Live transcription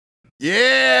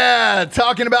Yeah,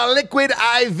 talking about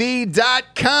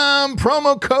liquidiv.com,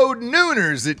 promo code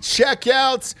Nooners at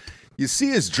checkout. You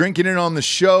see us drinking it on the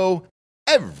show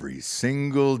every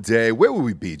single day. Where would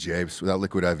we be, James, without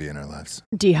Liquid IV in our lives?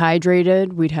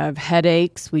 Dehydrated. We'd have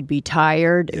headaches. We'd be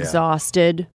tired,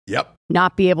 exhausted. Yep.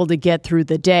 Not be able to get through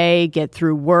the day, get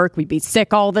through work. We'd be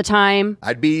sick all the time.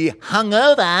 I'd be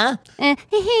hungover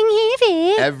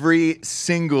every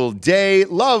single day.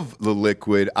 Love the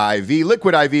Liquid IV.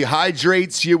 Liquid IV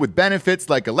hydrates you with benefits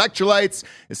like electrolytes,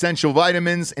 essential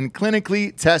vitamins, and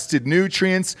clinically tested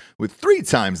nutrients with 3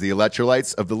 times the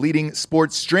electrolytes of the leading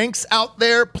sports drinks out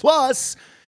there, plus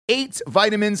 8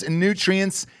 vitamins and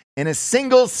nutrients in a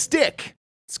single stick.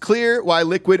 It's clear why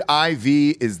Liquid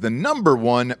IV is the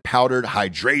 #1 powdered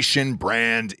hydration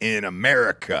brand in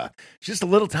America. It's just a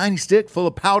little tiny stick full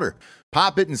of powder.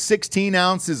 Pop it in 16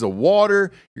 ounces of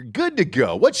water. You're good to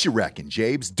go. What you reckon,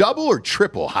 Jabes? Double or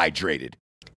triple hydrated?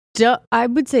 I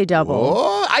would say double.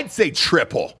 Oh, I'd say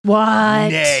triple. What?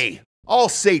 Nay, I'll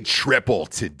say triple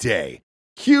today.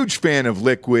 Huge fan of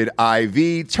Liquid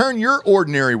IV. Turn your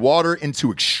ordinary water into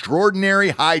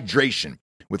extraordinary hydration.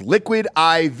 With Liquid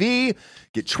IV,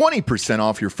 get 20%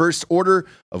 off your first order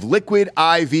of Liquid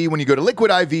IV when you go to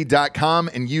liquidiv.com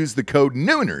and use the code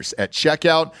Nooners at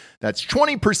checkout. That's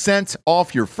 20%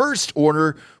 off your first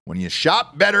order when you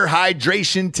shop better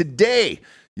hydration today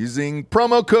using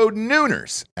promo code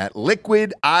Nooners at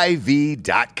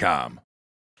liquidiv.com.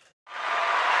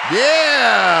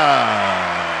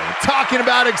 Yeah! Talking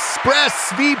about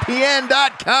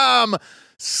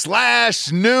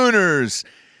expressvpn.com/Nooners.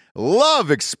 Love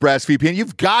ExpressVPN.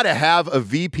 You've got to have a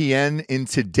VPN in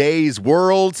today's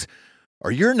world,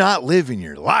 or you're not living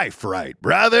your life right,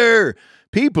 brother.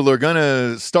 People are going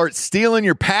to start stealing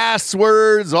your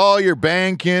passwords, all your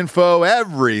bank info,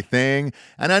 everything.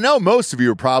 And I know most of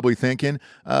you are probably thinking,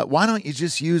 why don't you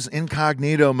just use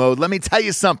incognito mode? Let me tell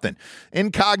you something.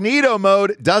 Incognito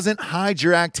mode doesn't hide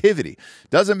your activity.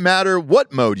 Doesn't matter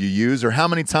what mode you use or how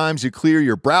many times you clear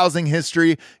your browsing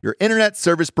history, your internet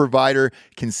service provider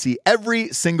can see every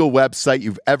single website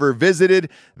you've ever visited.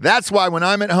 That's why when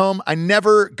I'm at home, I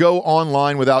never go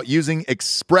online without using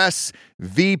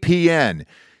ExpressVPN.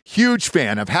 Huge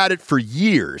fan. I've had it for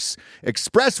years.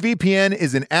 ExpressVPN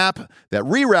is an app that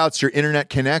reroutes your internet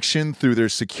connection through their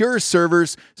secure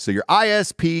servers so your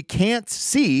ISP can't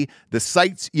see the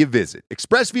sites you visit.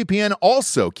 ExpressVPN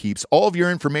also keeps all of your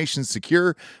information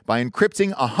secure by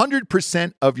encrypting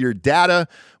 100% of your data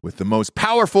with the most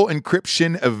powerful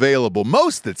encryption available.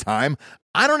 Most of the time,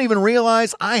 I don't even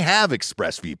realize I have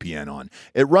ExpressVPN on.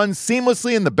 It runs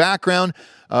seamlessly in the background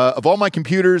of all my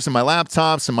computers and my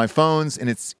laptops and my phones, and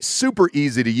it's super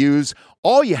easy to use.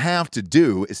 All you have to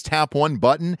do is tap one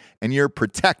button and you're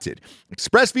protected.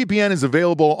 ExpressVPN is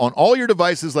available on all your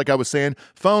devices, like I was saying,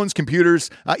 phones, computers,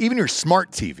 even your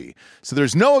smart TV. So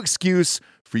there's no excuse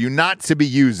for you not to be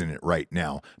using it right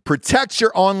now. Protect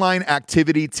your online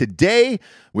activity today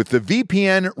with the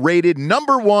VPN rated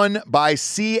 #1 by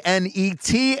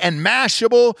CNET and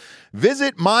Mashable.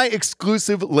 Visit my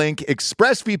exclusive link,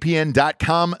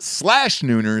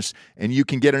 expressvpn.com/Nooners, and you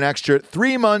can get an extra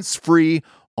 3 months free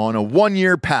on a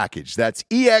 1-year package. That's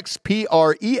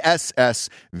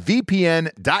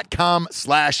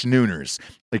expressvpn.com/Nooners.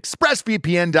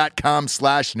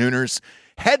 expressvpn.com/Nooners.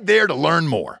 Head there to learn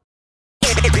more.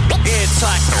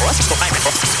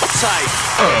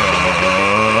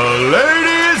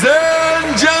 Ladies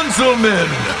and gentlemen,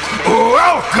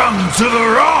 welcome to the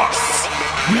Ross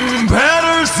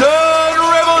Patterson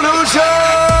Revolution!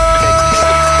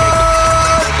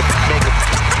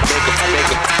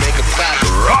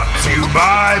 Brought to you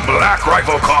by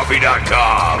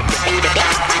BlackRifleCoffee.com.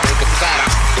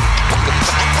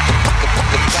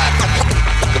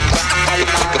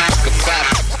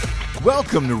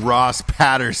 Welcome to Ross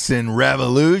Patterson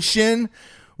Revolution.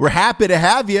 We're happy to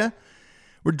have you.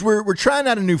 We're trying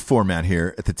out a new format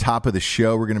here at the top of the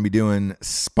show. We're going to be doing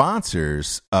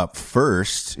sponsors up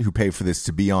first who pay for this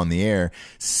to be on the air,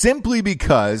 simply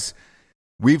because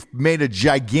we've made a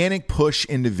gigantic push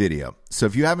into video. So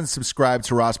if you haven't subscribed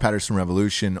to Ross Patterson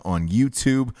Revolution on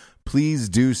YouTube, please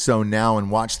do so now and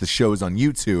watch the shows on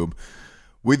YouTube.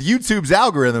 With YouTube's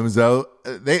algorithms, though,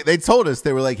 they told us,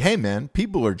 they were like, hey, man,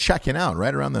 people are checking out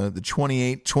right around the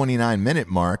 28, 29-minute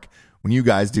mark when you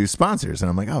guys do sponsors. And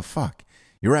I'm like, oh, fuck.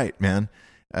 You're right, man.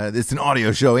 It's an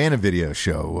audio show and a video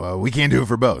show. We can't do it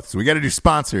for both. So we got to do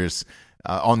sponsors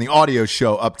on the audio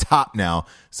show up top now.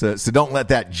 So don't let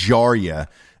that jar you.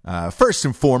 First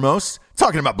and foremost,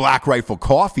 talking about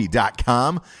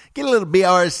BlackRifleCoffee.com. Get a little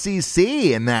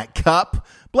BRCC in that cup.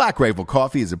 Black Rifle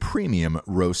Coffee is a premium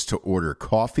roast-to-order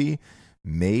coffee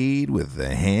made with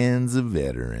the hands of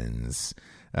veterans.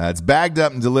 It's bagged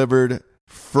up and delivered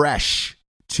fresh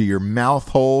to your mouth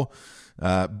hole.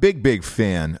 Big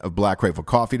fan of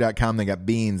BlackRifleCoffee.com. They got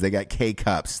beans. They got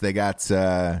K-Cups. They got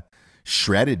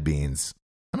shredded beans.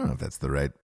 I don't know if that's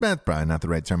probably not the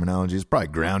right terminology. It's probably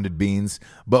grounded beans,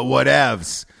 but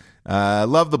whatevs.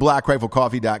 Love the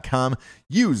BlackRifleCoffee.com.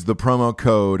 Use the promo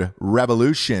code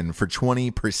REVOLUTION for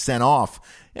 20% off.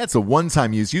 That's a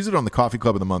one-time use. Use it on the Coffee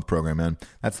Club of the Month program, man.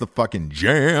 That's the fucking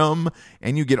jam.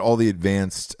 And you get all the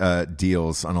advanced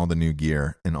deals on all the new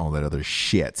gear and all that other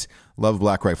shit. Love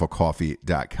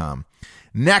BlackRifleCoffee.com.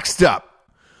 Next up,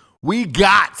 we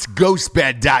got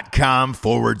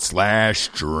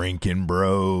GhostBed.com/drinking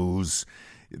bros.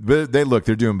 But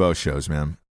they're doing both shows,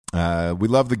 man. We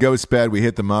love the Ghost Bed. We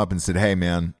hit them up and said, hey,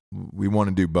 man, we want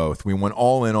to do both. We went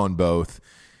all in on both.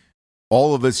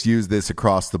 All of us use this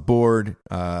across the board.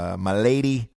 My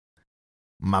lady,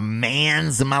 my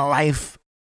mans in my life.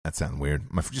 That sounds weird.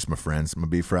 Just my friends, my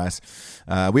beef fries.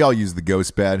 We all use the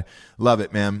Ghost Bed. Love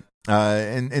it, man.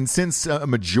 And since a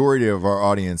majority of our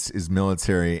audience is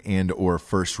military and or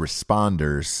first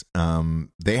responders,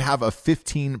 they have a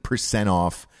 15%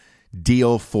 off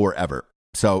deal forever.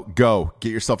 So go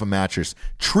get yourself a mattress.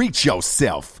 Treat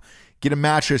yourself. Get a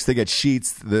mattress. They get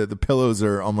sheets. The pillows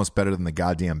are almost better than the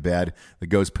goddamn bed. The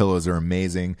Ghost pillows are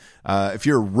amazing. If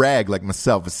you're a reg like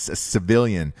myself, a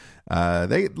civilian,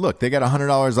 they got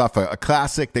 $100 off a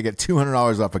classic. They get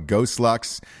 $200 off a Ghost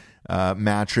Lux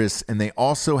mattress, and they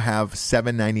also have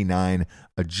 $7.99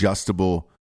 adjustable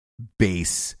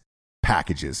base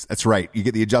packages. That's right. You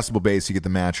get the adjustable base, you get the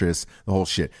mattress, the whole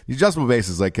shit. The adjustable base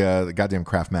is like the goddamn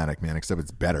Craftmatic, man, except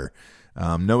it's better.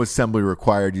 No assembly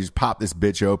required. You just pop this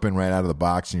bitch open right out of the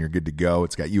box and you're good to go.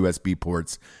 It's got USB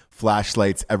ports,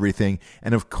 flashlights, everything.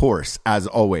 And of course, as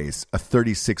always, a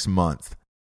 36-month,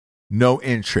 no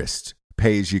interest,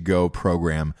 pay-as-you-go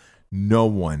program. No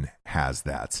one has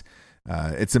that.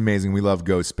 It's amazing. We love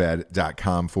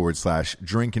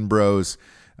ghostbed.com/drinking bros.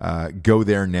 Go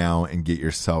there now and get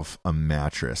yourself a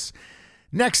mattress.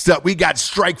 Next up, we got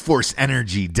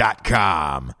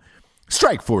StrikeForceEnergy.com.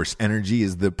 Strikeforce Energy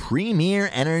is the premier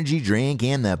energy drink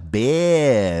in the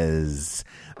biz.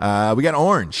 We got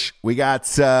orange, we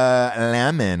got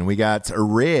lemon, we got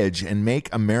Ridge, and Make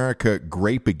America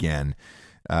Grape Again.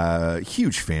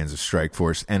 Huge fans of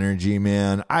Strikeforce Energy,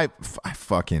 man. I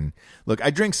fucking look.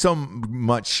 I drink so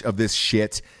much of this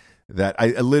shit that I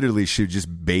literally should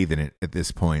just bathe in it at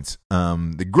this point.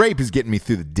 The grape is getting me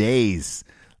through the days,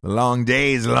 long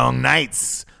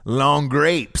nights, long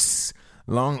grapes,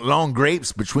 long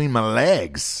grapes between my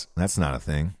legs. That's not a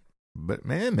thing, but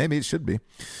man, maybe it should be.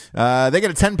 They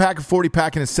got a 10-pack, a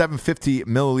 40-pack, and a 750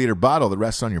 milliliter bottle that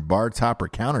rests on your bar top or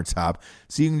countertop,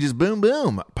 so you can just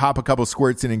boom, pop a couple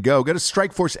squirts in and go. Go to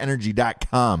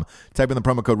StrikeForceEnergy.com. Type in the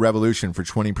promo code REVOLUTION for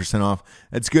 20% off.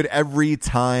 It's good every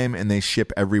time, and they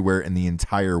ship everywhere in the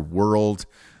entire world.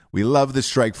 We love the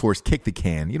Strikeforce. Kick the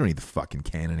can. You don't need the fucking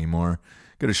can anymore.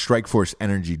 Go to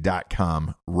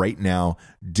StrikeForceEnergy.com right now.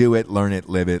 Do it, learn it,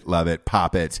 live it, love it,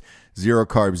 pop it. 0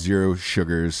 carbs, 0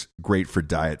 sugars. Great for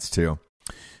diets, too.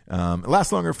 It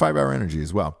lasts longer, 5-hour energy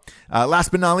as well.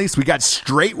 Last but not least, we got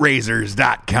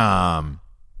StraightRazors.com.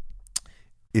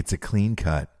 It's a clean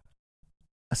cut,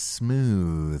 a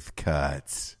smooth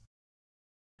cut.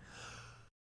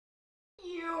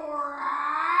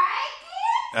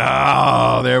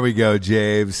 Oh, there we go,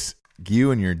 Javes.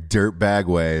 You and your dirtbag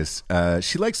ways.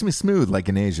 She likes me smooth like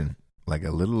an Asian, like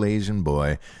a little Asian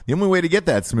boy. The only way to get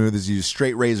that smooth is use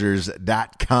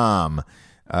StraightRazors.com.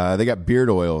 They got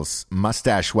beard oils,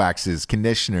 mustache waxes,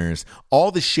 conditioners,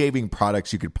 all the shaving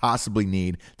products you could possibly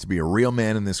need to be a real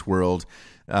man in this world.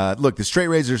 Look, the straight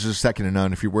razors are second to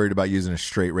none. If you're worried about using a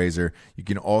straight razor, you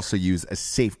can also use a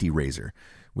safety razor,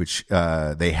 which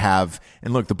they have.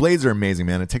 And look, the blades are amazing,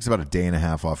 man. It takes about a day and a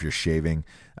half off your shaving.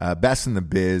 Best in the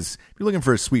biz. If you're looking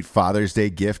for a sweet Father's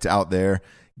Day gift out there,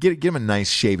 get him a nice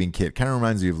shaving kit. Kind of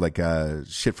reminds you of like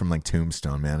shit from like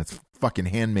Tombstone, man. It's fucking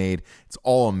handmade. It's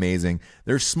all amazing.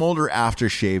 Their Smolder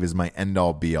aftershave is my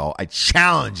end-all be-all. I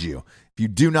challenge you. If you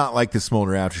do not like the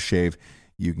Smolder aftershave,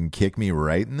 you can kick me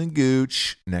right in the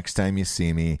gooch next time you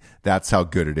see me. That's how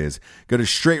good it is. Go to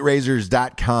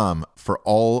straightrazors.com for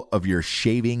all of your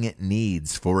shaving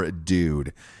needs for a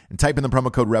dude. And type in the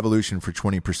promo code REVOLUTION for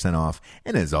 20% off.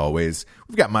 And as always,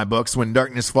 we've got my books. When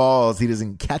darkness falls, he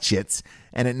doesn't catch it.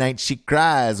 And at night she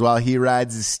cries while he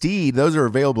rides his steed. Those are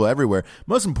available everywhere.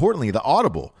 Most importantly, the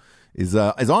Audible. is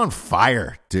on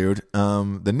fire, dude.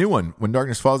 The new one, When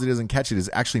Darkness Falls, He Doesn't Catch It, is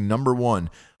actually number one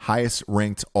highest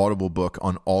ranked Audible book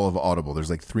on all of Audible. There's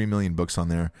like 3 million books on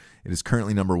there. It is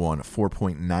currently number one,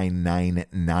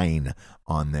 4.999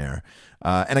 on there.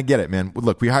 And I get it, man.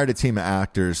 Look, we hired a team of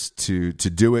actors to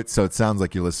do it, so it sounds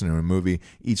like you're listening to a movie.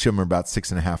 Each of them are about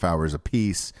 6.5 hours a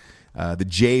piece. The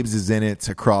Jabes is in it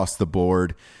across the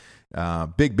board.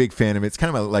 Big fan of it. It's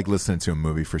kind of like listening to a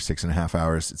movie for 6.5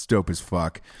 hours. It's dope as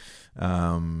fuck.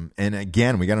 And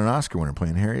again, we got an Oscar winner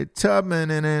playing Harriet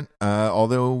Tubman in it.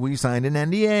 Although we signed an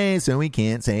NDA, so we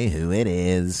can't say who it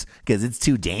is because it's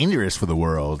too dangerous for the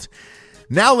world.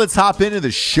 Now let's hop into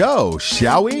the show,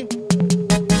 shall we? Good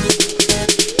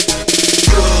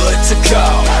to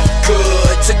go.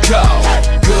 Good to go.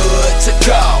 Good to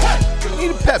go.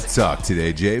 Need a pep talk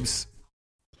today, Jabes.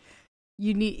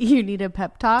 You need a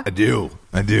pep talk? I do.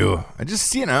 I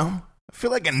just, I feel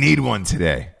like I need one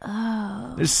today.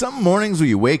 Oh. There's some mornings where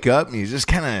you wake up and you just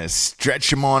kind of stretch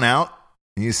them on out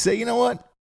and you say, you know what?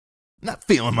 I'm not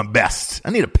feeling my best.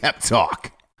 I need a pep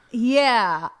talk.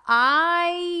 Yeah,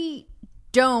 I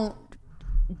don't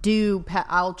do pep.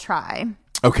 I'll try.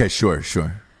 Okay, sure.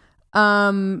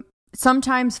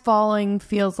 Sometimes falling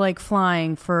feels like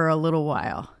flying for a little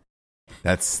while.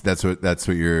 That's what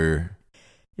you're.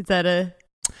 Is that a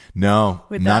no?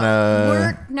 Not a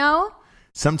work? No.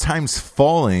 Sometimes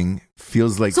falling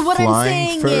feels like so what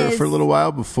flying I'm saying for a little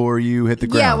while before you hit the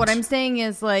ground. Yeah, what I'm saying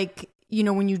is like,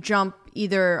 when you jump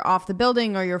either off the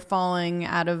building or you're falling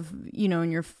out of,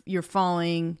 and you're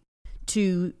falling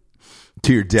to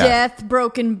your death,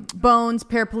 broken bones,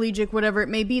 paraplegic, whatever it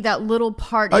may be, that little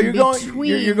part in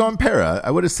between. You're going para.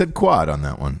 I would have said quad on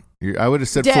that one. I would have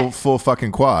said full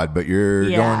fucking quad, but you're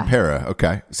going para.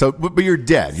 Okay. So, but you're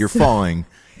dead. You're falling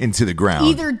into the ground.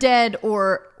 Either dead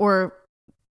or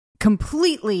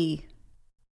completely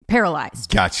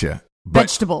paralyzed. Gotcha.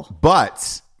 Vegetable.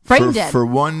 But brain dead. For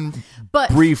one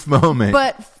brief moment.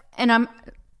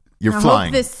 You're I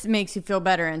flying. hope this makes you feel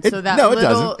better. And so it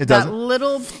doesn't. That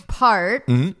little part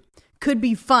could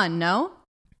be fun, no?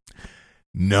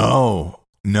 No,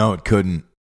 it couldn't.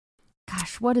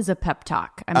 Gosh, what is a pep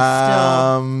talk? I'm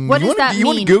still. What does that mean? You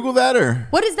want to Google that or?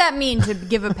 What does that mean to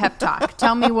give a pep talk?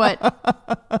 Tell me what.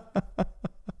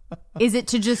 Is it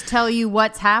to just tell you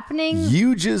what's happening?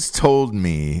 You just told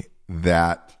me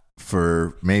that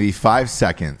for maybe 5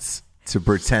 seconds to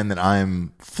pretend that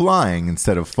I'm flying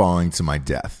instead of falling to my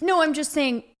death. No, I'm just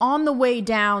saying on the way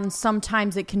down,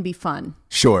 sometimes it can be fun.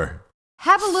 Sure.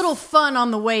 Have a little fun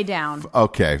on the way down.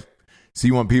 Okay. So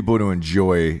you want people to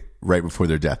enjoy right before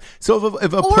their death. So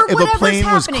if a plane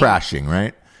was crashing,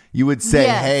 right? You would say,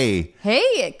 hey,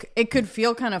 it could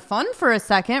feel kind of fun for a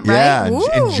second, right?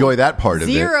 Yeah, enjoy that part of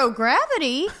it. Zero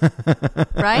gravity,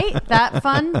 right? That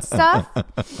fun stuff.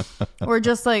 Or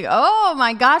just like, oh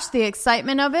my gosh, the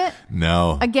excitement of it.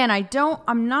 No. Again,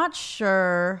 I'm not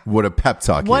sure what a pep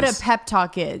talk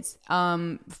is.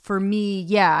 For me,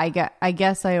 yeah, I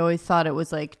guess I always thought it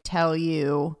was like tell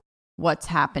you what's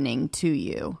happening to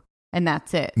you, and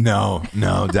that's it. No,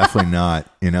 definitely not.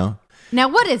 Now,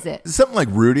 what is it? Something like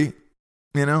Rudy,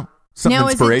 something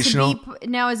inspirational.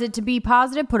 Is it to be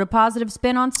positive? Put a positive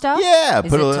spin on stuff? Yeah.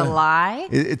 Is it to lie?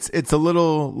 It's a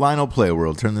little Lionel Play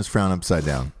world. Turn this frown upside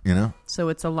down, So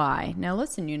it's a lie. Now,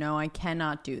 listen, I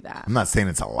cannot do that. I'm not saying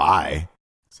it's a lie.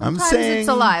 Sometimes I'm saying it's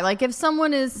a lie. Like if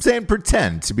someone is... I'm saying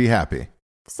pretend to be happy.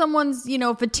 Someone's,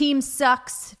 if a team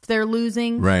sucks, if they're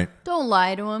losing, right? Don't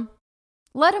lie to them.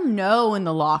 Let them know in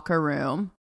the locker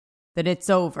room that it's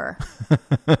over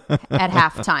at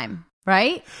halftime,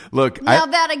 right? Look, that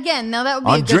would be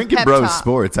a on good Drinking pep Bros talk.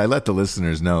 Sports, I let the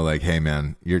listeners know, like, hey,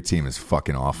 man, your team is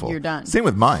fucking awful. You're done. Same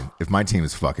with mine. If my team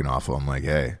is fucking awful, I'm like,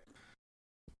 hey,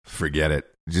 forget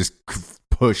it. Just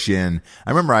push in.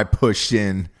 I remember I pushed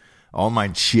in all my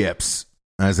chips.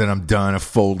 I said, I'm done. I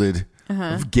folded.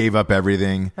 Gave up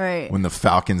everything. Right. When the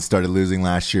Falcons started losing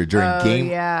last year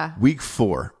during week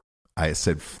 4, I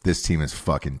said, this team is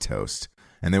fucking toast.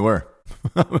 And they were.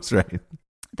 I was right.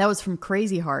 That was from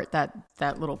Crazy Heart,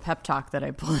 that little pep talk that I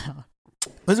pulled out.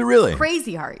 Was it really?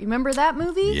 Crazy Heart. You remember that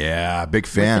movie? Yeah, big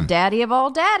fan. With the daddy of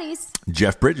all daddies.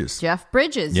 Jeff Bridges,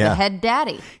 the head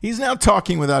daddy. He's now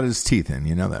talking without his teeth in.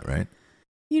 You know that, right?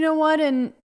 You know what?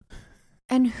 And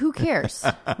who cares,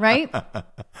 right?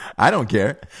 I don't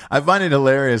care. I find it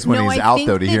hilarious when he's out,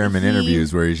 though, to hear him in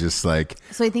interviews where he's just like...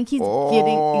 So I think he's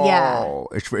getting... Yeah.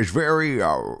 It's very...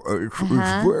 It's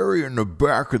very in the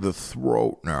back of the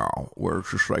throat now, where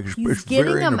it's just like... It's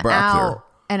very in the back there.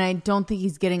 And I don't think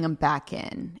he's getting them back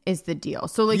in, is the deal.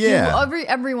 So, like,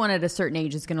 everyone at a certain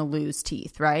age is going to lose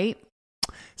teeth, right?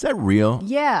 Is that real?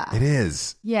 Yeah. It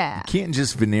is. Yeah. You can't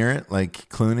just veneer it like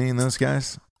Clooney and those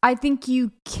guys? I think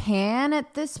you can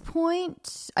at this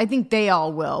point. I think they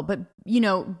all will. But,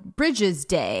 Bridges'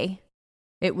 day,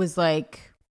 it was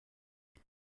like,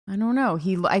 I don't know.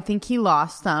 I think he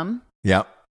lost them. Yep.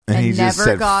 And he just never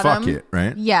said, got fuck him. it,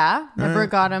 right? Yeah. Never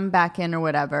got him back in or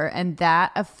whatever. And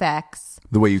that affects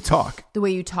The way you talk. the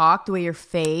way you talk, the way your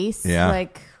face. Yeah.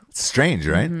 Like, It's strange,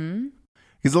 right?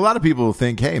 Because a lot of people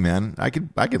think, hey, man, I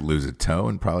could lose a toe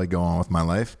and probably go on with my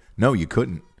life. No, you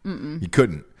couldn't. You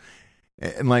couldn't.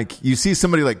 And like, you see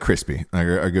somebody like Crispy, like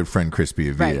our good friend Crispy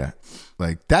Avila. Right.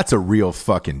 Like, that's a real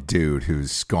fucking dude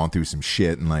who's gone through some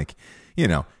shit. And like,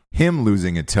 him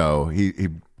losing a toe,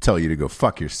 he'd tell you to go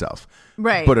fuck yourself.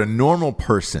 Right. But a normal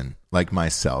person like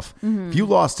myself, if you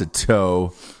lost a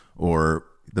toe or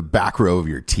the back row of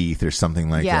your teeth or something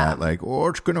like Yeah. that, like,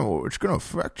 it's gonna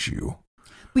affect you.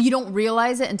 but you don't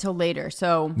realize it until later.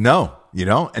 So, No, you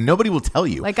don't, and nobody will tell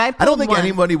you. Like, I don't pulled think one-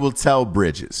 anybody will tell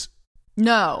Bridges,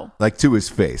 no. like to his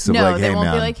face. Of No, like, they hey, won't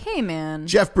man, be like, hey, man.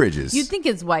 Jeff Bridges. You'd think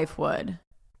his wife would.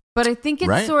 But I think it's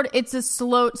Right? it's a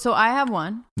slow. So I have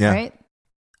one, Yeah. right?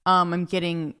 I'm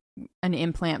getting an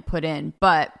implant put in,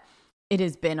 but it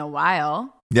has been a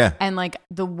while. Yeah, And like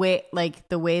the way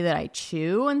that I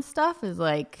chew and stuff is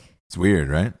like it's weird,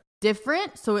 right?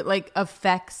 different. So it like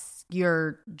affects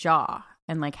your jaw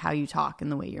and like how you talk and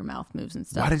the way your mouth moves and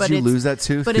stuff. Why did But you it's- lose that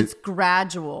tooth? But it's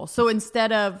gradual. So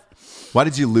instead of, Why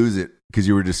did you lose it? Because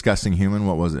you were disgusting human?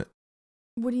 What was it?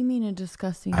 what do you mean a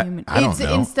disgusting I- human? I don't It's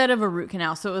know. instead of a root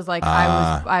canal. So it was like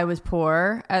I was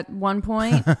poor at one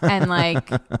point and like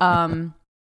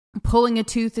pulling a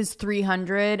tooth is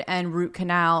 $300 and root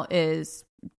canal is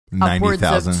upwards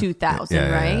 90,000? of 2,000, Yeah,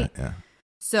 right? Yeah.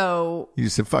 So You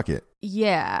just said, fuck it.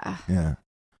 yeah. Yeah.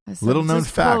 I said, Little known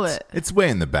just pull fact. it. It's way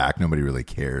in the back. Nobody really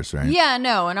cares, right? Yeah,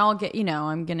 no, and I'll get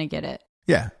I'm gonna get it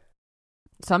Yeah.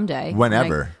 someday.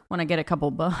 Whenever. When I get a couple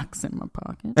bucks in my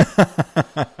pocket.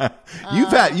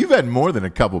 You've had more than a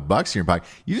couple bucks in your pocket.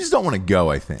 You just don't want to go,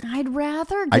 I think. I'd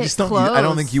rather get I just don't close I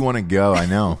don't think you want to go. I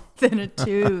know. than a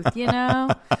tooth,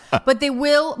 But they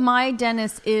will. My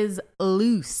dentist is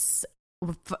loose,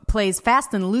 plays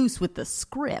fast and loose with the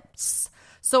scripts,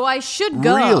 so I should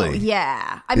go. Really?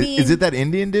 Yeah. I mean, is it that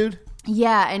Indian dude?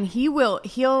 yeah, and he'll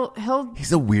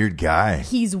He's a weird guy.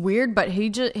 he's weird, but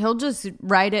he'll just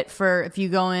write it for if you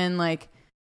go in like,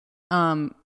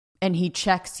 and he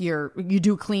checks you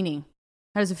do cleaning.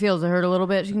 How does it feel? Does it hurt a little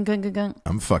bit?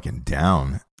 I'm fucking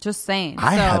down. Just saying.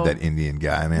 I had So- that Indian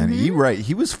guy, man. He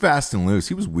was fast and loose.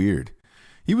 He was weird.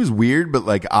 He was weird, but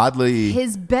like oddly.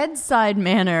 His bedside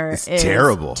manner It's is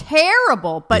terrible.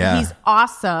 terrible, but Yeah. he's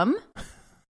awesome.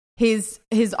 His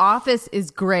office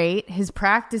is great. His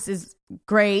practice is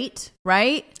great,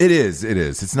 right? It is.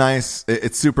 It's nice.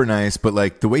 It's super nice. But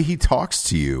like the way he talks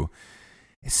to you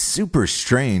is super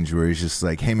strange. Where he's just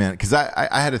like, "Hey, man," because I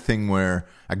had a thing where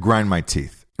I grind my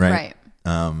teeth, right?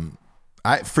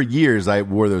 For years I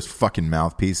wore those fucking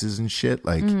mouthpieces and shit.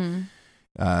 Like,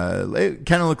 it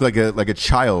kind of looked like a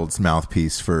child's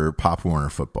mouthpiece for Pop Warner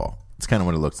football. It's kind of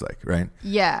what it looks like, right?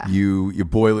 Yeah. You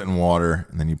boil it in water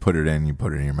and then you put it in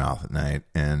your mouth at night.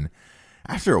 And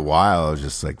after a while, I was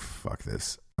just like, fuck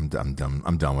this. I'm done.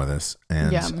 I'm done with this.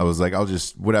 And Yeah. I was like, I'll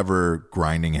just, whatever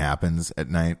grinding happens at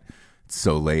night, it's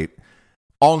so late,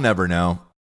 I'll never know,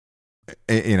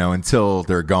 until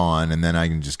they're gone. And then I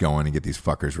can just go in and get these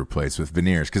fuckers replaced with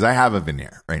veneers. Cause I have a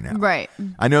veneer right now. Right.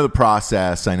 I know the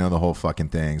process. I know the whole fucking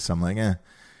thing. So I'm like,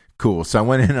 cool. So I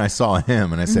went in and I saw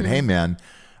him and I said, hey man,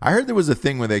 I heard there was a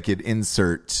thing where they could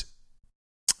insert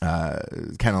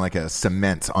kind of like a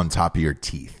cement on top of your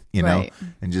teeth, Right.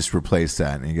 and just replace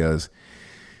that. And he goes,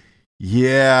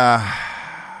 yeah,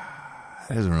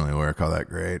 that doesn't really work all that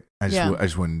great. I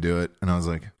just wouldn't do it. And I was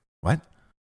like, what?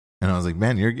 And I was like,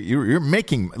 man, you're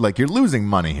making, like, you're losing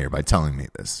money here by telling me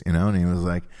this, And he was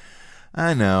like,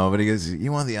 I know, but he goes,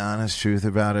 you want the honest truth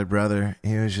about it, brother?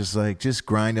 He was just like, just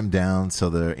grind them down so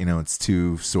it's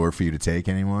too sore for you to take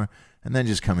anymore. And then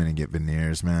just come in and get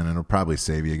veneers, man. It'll probably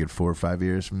save you a good 4 or 5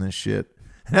 years from this shit.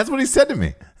 And that's what he said to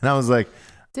me. And I was like,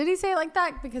 Did he say it like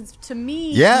that? Because to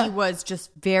me, Yeah. he was just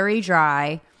very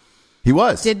dry. he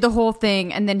was. Did the whole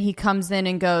thing, and then he comes in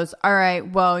and goes, "All right,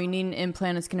 well, you need an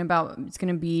implant. It's gonna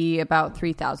be about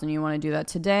 $3,000. You want to do that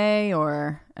today,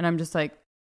 or?" And I'm just like,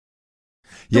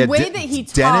 the way that he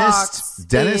talks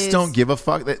dentists is- don't give a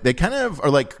fuck. They kind of are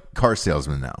like car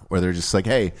salesmen now, where they're just like,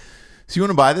 hey, so you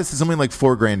want to buy this? It's only like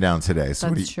 $4,000 down today. So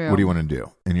That's true. what do you want to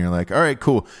do? And you're like, all right,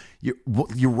 cool.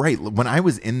 You're right. When I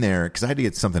was in there, because I had to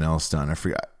get something else done, I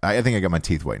forgot. I think I got my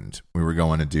teeth whitened. We were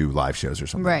going to do live shows or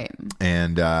something, Right.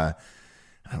 And I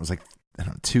was like, I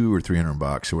don't know, $200 or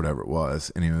 $300 or whatever it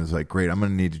was. And he was like, great, I'm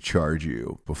going to need to charge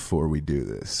you before we do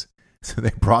this. So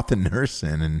they brought the nurse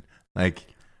in and like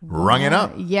rung it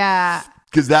up. Yeah.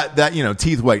 Because that,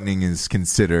 teeth whitening is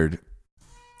considered,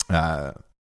 it's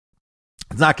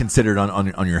not considered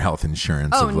on your health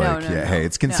insurance. Hey,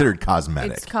 it's considered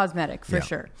cosmetic. It's cosmetic for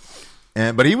sure.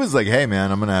 But he was like, hey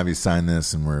man, I'm going to have you sign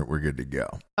this and we're good to go.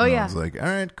 Oh, and yeah. I was like, all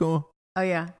right, cool. Oh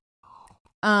yeah.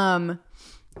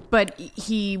 But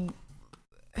he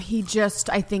just,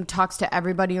 I think, talks to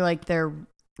everybody like they're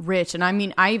rich. And I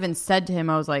mean, I even said to him,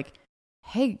 I was like,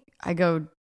 hey, I go,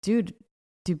 dude,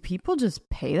 do people just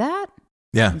pay that?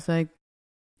 Yeah. He's like,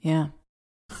 yeah.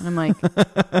 And I'm like,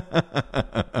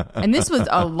 and this was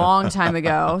a long time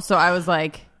ago. So I was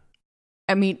like,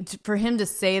 I mean, for him to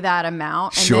say that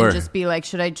amount and then just be like,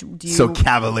 should I do you, so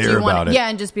cavalier about it? Yeah.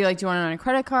 And just be like, do you want it on a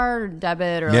credit card or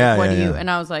debit or like, what do you? And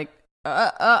I was like,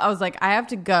 I have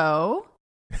to go.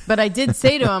 But I did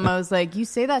say to him, I was like, you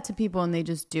say that to people and they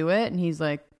just do it. And he's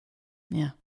like, yeah.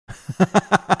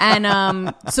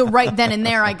 And so right then and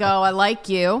there I go, I like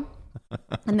you.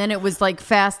 And then it was like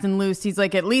fast and loose. He's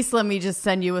like, at least let me just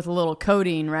send you with a little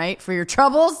codeine, right? For your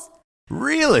troubles.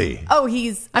 Really? Oh,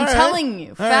 I'm telling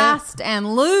you, fast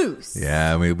and loose.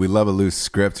 Yeah, we love a loose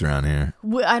script around here.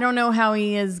 I don't know how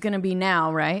he is going to be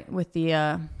now, right? With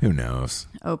the who knows?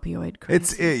 Opioid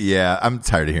crisis. I'm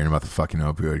tired of hearing about the fucking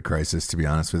opioid crisis, to be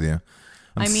honest with you.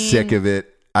 I'm sick of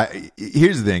it.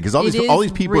 Here's the thing, because all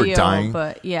these people are dying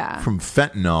from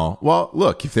fentanyl. Well,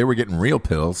 look, if they were getting real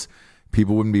pills,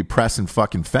 people wouldn't be pressing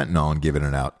fucking fentanyl and giving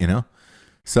it out,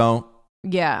 So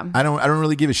yeah, I don't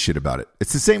really give a shit about it.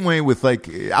 It's the same way with like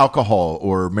alcohol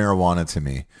or marijuana to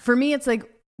me. For me, it's like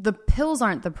the pills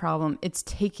aren't the problem. It's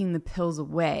taking the pills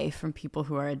away from people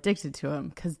who are addicted to them,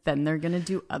 because then they're gonna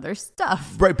do other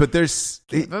stuff. Right, but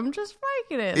give them just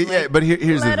Vicodin. Yeah, but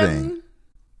here's the thing.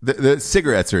 The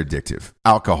cigarettes are addictive.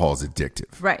 Alcohol is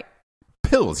addictive. Right.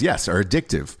 Pills, yes, are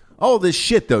addictive. All this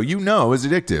shit, though, is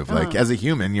addictive. Like, as a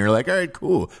human, you're like, all right,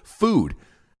 cool. Food,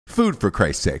 for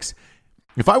Christ's sakes.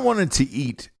 If I wanted to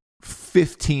eat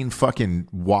 15 fucking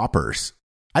Whoppers,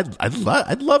 I'd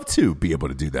love to be able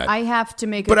to do that. I have to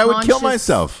make but I would kill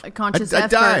myself. I'd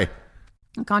die.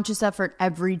 A conscious effort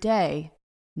every day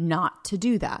not to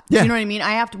do that. Yeah. You know what I mean?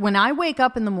 I have to, when I wake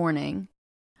up in the morning,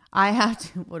 I have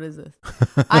to, what is this?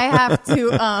 I have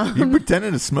to, you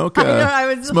pretending to smoke I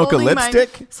was smoke a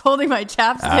lipstick? I was holding my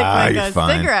chapstick like a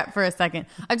fine. cigarette for a second.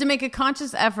 I have to make a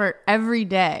conscious effort every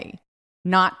day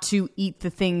not to eat the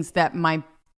things that my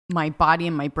body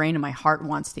and my brain and my heart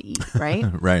wants to eat, right?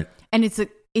 Right. And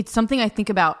it's something I think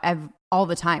about all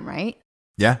the time, right?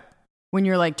 Yeah. When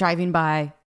you're like driving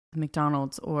by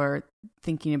McDonald's or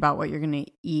thinking about what you're going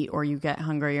to eat, or you get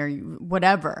hungry or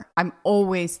whatever, I'm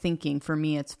always thinking, for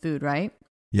me, it's food, right?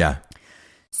 Yeah.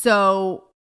 So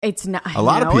it's not, a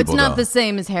lot of people, it's not though. the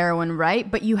same as heroin, right?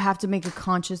 But you have to make a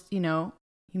conscious, you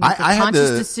make a conscious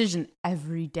decision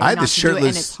every day not to do it, and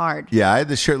it's hard. Yeah, I had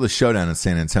the shirtless showdown in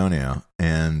San Antonio,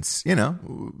 and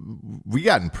we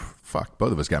got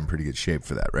both of us got in pretty good shape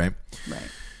for that, right?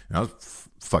 Right. And I was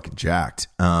fucking jacked.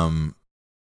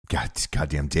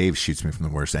 Goddamn, Dave shoots me from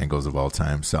the worst angles of all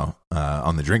time. So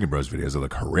on the Drinking Bros videos, they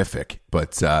look horrific.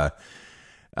 But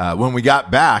when we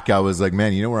got back, I was like,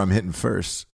 man, you know where I'm hitting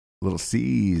first? Little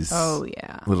C's. Oh,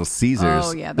 yeah. Little Caesars.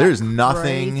 Oh, yeah. There's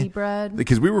nothing. Crazy bread.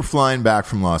 Because we were flying back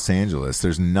from Los Angeles.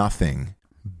 There's nothing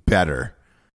better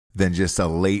than just a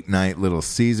late night Little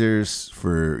Caesars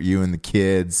for you and the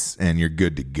kids, and you're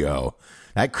good to go.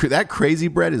 That crazy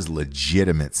bread is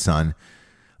legitimate, son.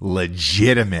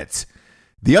 Legitimate.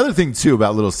 The other thing, too,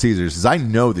 about Little Caesars is I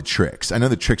know the tricks. I know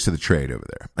the tricks of the trade over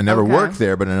there. I never worked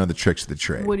there, but I know the tricks of the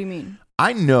trade. What do you mean?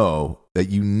 I know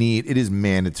that it is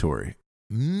mandatory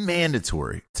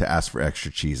to ask for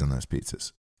extra cheese on those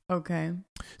pizzas. Okay.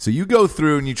 So you go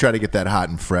through and you try to get that hot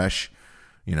and fresh,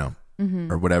 or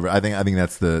whatever. I think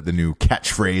that's the new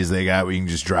catchphrase they got, where you can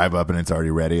just drive up and it's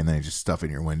already ready, and then you just stuff it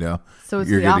in your window. So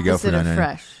it's the opposite of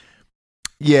fresh.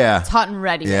 Yeah. It's hot and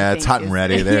ready. Yeah, it's hot and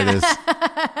ready. There it is.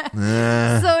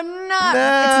 It's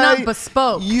not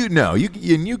bespoke.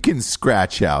 You can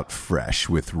scratch out fresh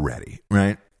with ready,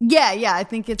 right? Yeah, I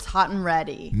think it's hot and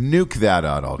ready. Nuke that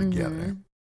out altogether.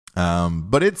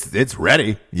 But it's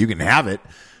ready. You can have it.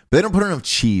 But they don't put enough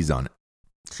cheese on it.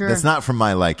 Sure. That's not for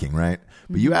my liking, right?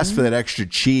 But you ask for that extra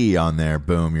cheese on there,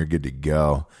 boom, you're good to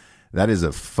go. That is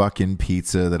a fucking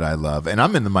pizza that I love. And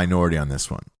I'm in the minority on this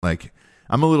one. Like,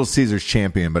 I'm a Little Caesars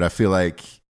champion, but I feel like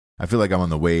I'm on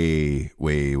the way,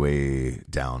 way, way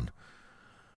down.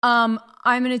 I'm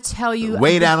going to tell you.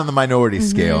 Way down on the minority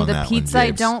scale on that one, The pizza, I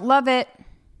James. don't love it.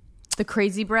 The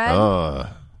crazy bread.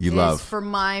 You love for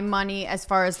my money as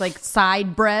far as like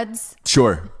side breads.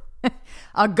 Sure.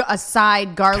 A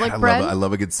side garlic bread. I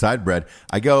love a good side bread.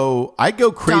 I go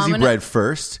crazy bread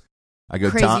first. I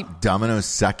go Domino's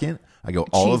second. I go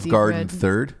Olive Garden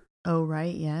third. Oh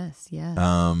right, yes. Yes.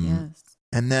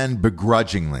 And then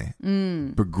begrudgingly,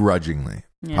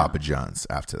 Papa John's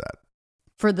after that.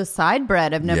 For the side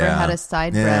bread, I've never had a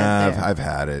side bread. Yeah, I've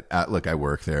had it. Look, I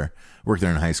work there. Worked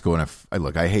there in high school, and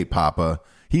I hate Papa.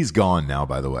 He's gone now,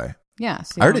 by the way. Yeah.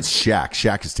 I heard it's Shaq.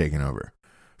 Shaq is taking over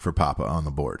for Papa on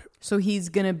the board. So he's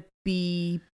gonna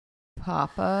be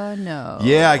Papa? No.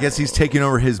 Yeah, I guess he's taking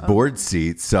over his board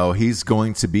seat, so he's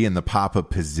going to be in the Papa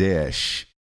position.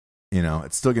 You know,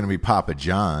 it's still going to be Papa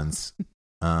John's,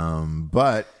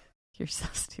 but you're so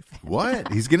stupid.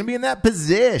 What? He's going to be in that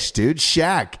position, dude.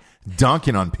 Shaq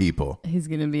dunking on people. He's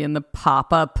going to be in the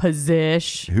Papa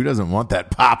position. Who doesn't want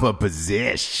that Papa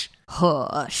position?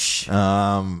 Hush.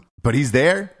 But he's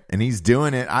there and he's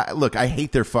doing it. I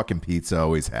hate their fucking pizza.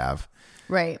 Always have.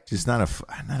 Right. Just not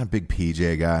a big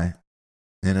PJ guy,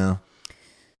 you know.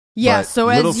 Yeah. But so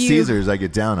Little Caesars, I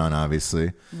get down on,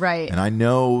 obviously. Right. And I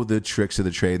know the tricks of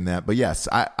the trade in that. But yes,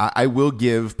 I will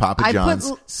give Papa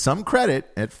John's some credit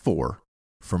at 4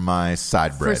 for my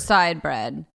side bread. For side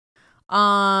bread.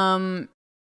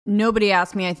 Nobody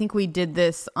asked me. I think we did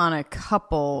this on a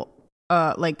couple,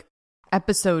 like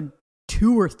episode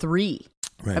 2 or 3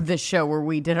 of this show where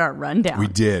we did our rundown. We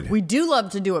did. We do love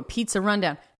to do a pizza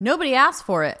rundown. Nobody asked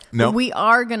for it. No. Nope. We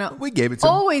are gonna. We gave it to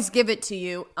always give it to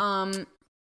you.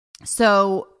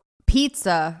 So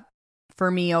pizza for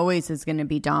me always is going to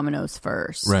be Domino's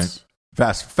first. Right.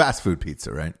 Fast food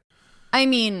pizza, right? I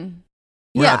mean,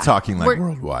 we're not talking like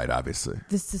worldwide, obviously.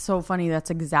 This is so funny.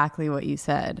 That's exactly what you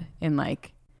said in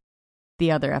like the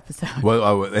other episode.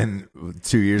 Well, and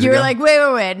 2 years ago, you were like,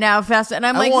 wait, now fast, and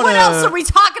I'm like, what else are we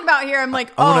talking about here? I'm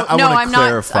like, I'm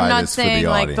not saying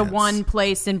like the one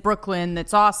place in Brooklyn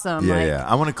that's awesome. Yeah.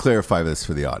 I want to clarify this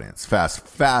for the audience. Fast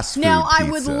food now, pizza. I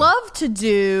would love to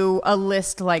do a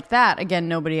list like that. Again,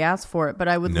 nobody asked for it, but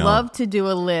I would love to do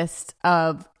a list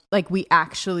of like we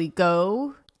actually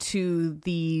go to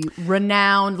the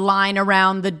renowned line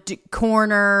around the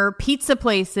corner pizza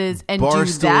places and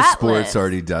Barstool do that Sports list.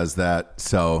 already does that.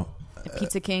 So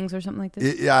Pizza Kings or something like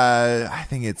this. I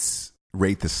think it's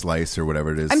Rate the Slice or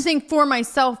whatever it is. I'm saying for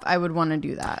myself, I would want to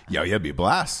do that. Yeah, it'd be a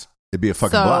blast. It'd be a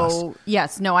fucking blast.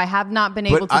 Yes, no, I have not been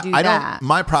able to do that.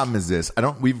 My problem is this: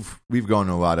 we've gone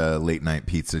to a lot of late night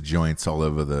pizza joints all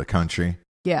over the country.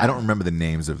 Yeah. I don't remember the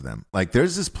names of them. Like,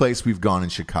 there's this place we've gone in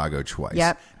Chicago twice.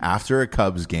 Yep. After a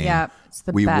Cubs game. Yep. It's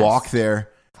the we best. walk there.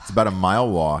 It's about a mile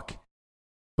walk,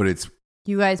 but it's...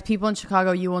 You guys, people in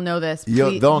Chicago, you will know this.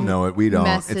 They'll know it. We don't.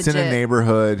 It's in a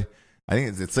neighborhood. I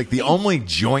think it's like the only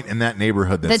joint in that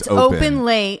neighborhood that's open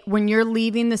late when you're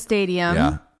leaving the stadium.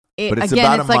 Yeah. It's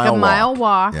like a mile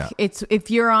walk. Yeah. It's if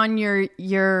you're on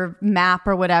your map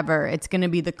or whatever, it's going to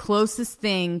be the closest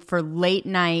thing for late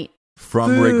night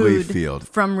from Wrigley Field.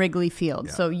 From Wrigley Field.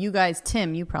 Yeah. So you guys,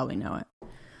 Tim, you probably know it.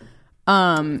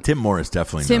 Tim Morris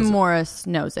definitely knows it. Tim Morris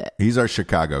knows it. He's our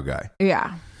Chicago guy.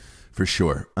 Yeah. For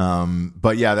sure.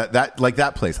 But yeah, that like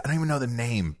that place. I don't even know the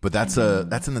name, but that's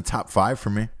in the top 5 for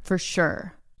me. For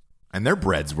sure. And their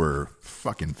breads were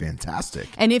fucking fantastic.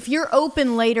 And if you're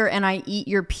open later and I eat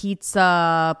your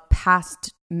pizza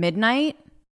past midnight,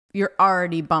 you're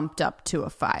already bumped up to a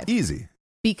 5. Easy.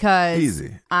 Because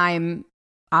I'm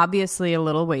obviously a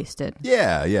little wasted.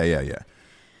 Yeah.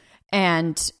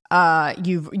 And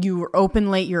you were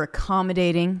open late. You're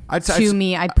accommodating to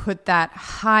me. I put that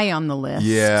high on the list.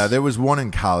 Yeah, there was one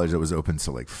in college that was open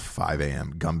till like 5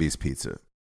 a.m. Gumby's Pizza.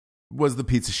 Was the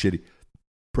pizza shitty?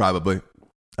 Probably.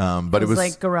 But it was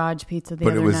like Garage Pizza the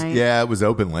other night. Yeah, it was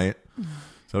open late.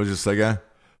 So I was just like,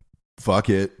 fuck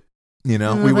it. You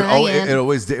know, we would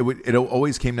it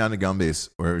always came down to Gumby's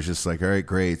where it was just like, all right,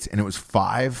 great. And it was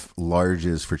 5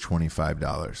 larges for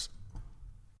 $25.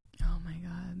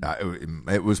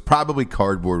 It was probably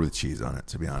cardboard with cheese on it,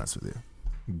 to be honest with you.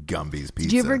 Gumby's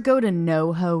Pizza. Did you ever go to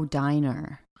NoHo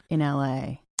Diner in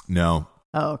LA? No.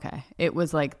 Oh, okay. It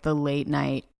was like the late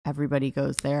night. Everybody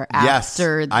goes there yes,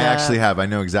 after I actually have. I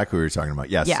know exactly what you're talking about.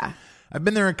 Yes. Yeah. I've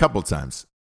been there a couple times.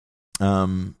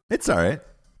 It's all right.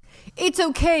 It's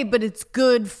okay, but it's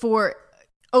good for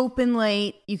open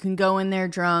late. You can go in there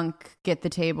drunk, get the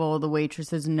table. The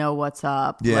waitresses know what's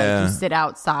up. Yeah. Like you sit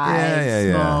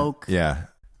outside, smoke. Yeah.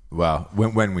 Well,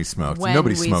 when we smoked.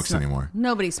 Nobody smokes anymore.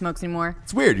 Nobody smokes anymore.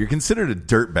 It's weird. You're considered a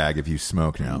dirtbag if you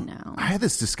smoke now. I know. I had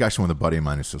this discussion with a buddy of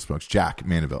mine who still smokes, Jack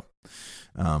Mandeville.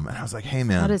 And I was like, hey,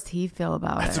 man. How does he feel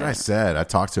about That's what I said. I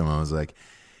talked to him. I was like,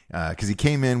 because he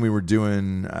came in, we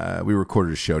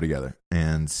recorded a show together.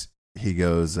 And he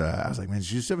goes, I was like, man,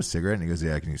 did you just have a cigarette? And he goes,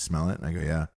 yeah, can you smell it? And I go,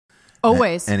 yeah.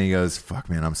 Always. And he goes, fuck,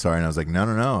 man, I'm sorry. And I was like, no.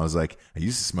 I was like, I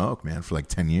used to smoke, man, for like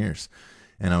 10 years.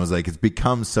 And I was like, it's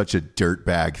become such a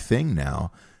dirtbag thing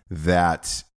now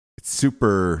that it's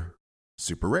super,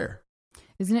 super rare.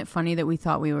 Isn't it funny that we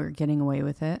thought we were getting away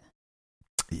with it?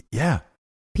 Yeah.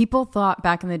 People thought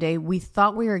back in the day, we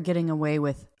thought we were getting away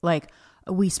with, like,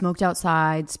 we smoked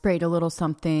outside, sprayed a little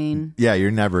something. Yeah,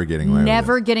 you're never getting away with it.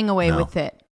 Never getting away with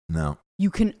it. No. You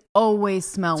can always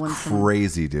smell it's when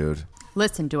crazy, dude.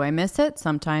 Listen, do I miss it?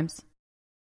 Sometimes.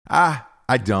 I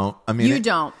don't. I mean, you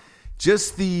don't.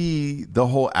 Just the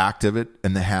whole act of it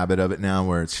and the habit of it now,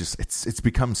 where it's just it's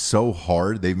become so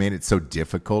hard. They've made it so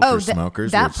difficult for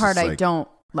smokers. That part I don't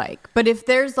like. But if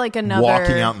there's like another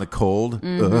walking out in the cold,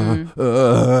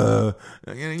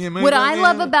 what I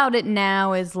love about it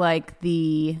now is like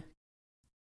the,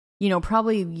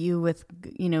 probably you with,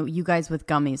 you guys with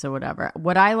gummies or whatever.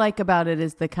 What I like about it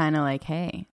is the kind of like,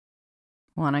 hey,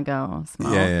 want to go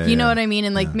smoke? You know what I mean?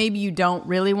 And like maybe you don't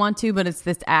really want to, but it's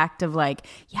this act of like,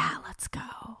 yeah, let's go.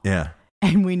 Yeah.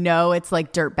 And we know it's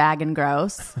like dirtbag and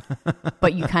gross,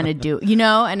 but you kind of do,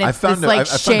 and it's this like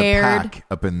shared. I found a pack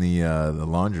up in the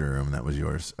laundry room that was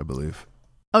yours, I believe.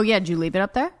 Oh yeah, did you leave it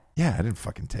up there? Yeah, I didn't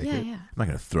fucking take it. Yeah. I'm not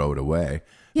gonna throw it away.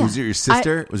 Yeah. Was it your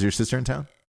sister? Was your sister in town?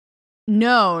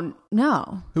 No.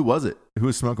 Who was it? Who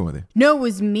was smoking with you? No, it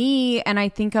was me, and I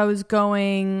think I was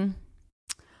going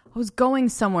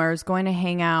somewhere. I was going to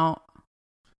hang out.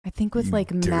 I think with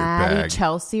like Maddie,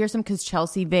 Chelsea or something, because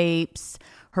Chelsea vapes.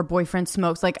 Her boyfriend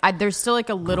smokes. Like, there's still like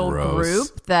a little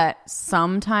group that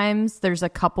sometimes there's a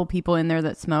couple people in there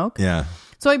that smoke. Yeah.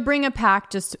 So I bring a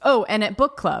pack and at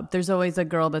book club, there's always a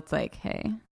girl that's like,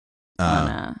 hey,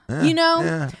 mom's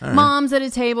at a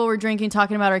table, we're drinking,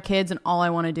 talking about our kids, and all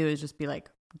I want to do is just be like,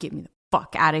 get me the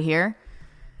fuck out of here.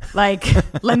 Like,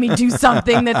 let me do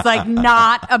something that's like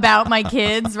not about my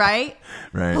kids, right?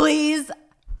 Right. Please.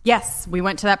 Yes, we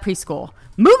went to that preschool.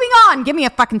 Moving on, give me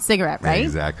a fucking cigarette, right?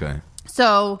 Exactly.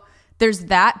 So there's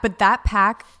that, but that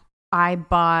pack I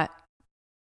bought,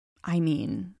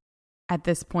 at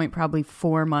this point, probably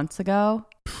 4 months ago.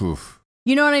 Oof.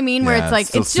 You know what I mean? Where it's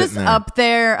like, it's just up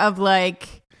there of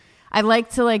like, I like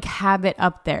to like have it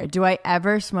up there. Do I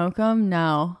ever smoke them?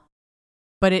 No.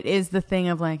 But it is the thing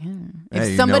of like,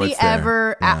 if somebody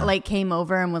ever like came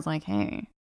over and was like, hey,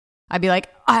 I'd be like,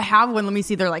 I have one. Let me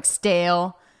see. They're like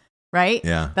stale, right?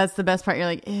 Yeah. That's the best part. You're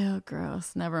like, ew,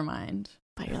 gross. Never mind.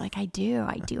 But you're like, I do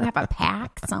have a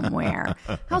pack somewhere.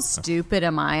 How stupid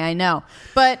am I? I know.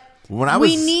 But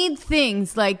we need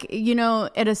things like,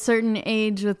 at a certain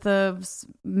age with the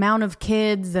amount of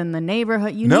kids and the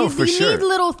neighborhood, you need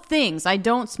little things. I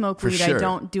don't smoke weed. Sure. I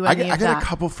don't do any of that. I got a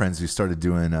couple friends who started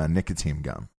doing nicotine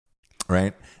gum,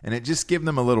 right? And it just gave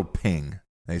them a little ping,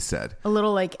 they said. A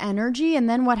little like energy, and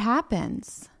then what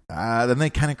happens? Then they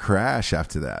kind of crash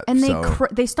after that. And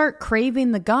they start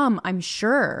craving the gum, I'm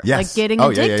sure. Yes. Like getting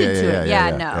addicted to it.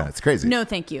 Yeah, no. Yeah, it's crazy. No,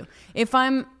 thank you. If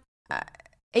I'm...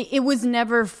 it was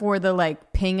never for the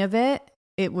like ping of it.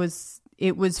 It was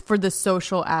for the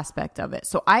social aspect of it.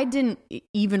 So I didn't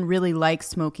even really like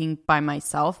smoking by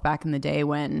myself back in the day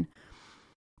when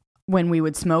we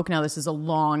would smoke. Now this is a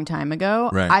long time ago.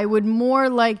 Right. I would more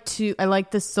like I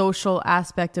like the social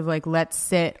aspect of like, let's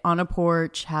sit on a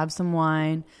porch, have some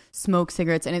wine, smoke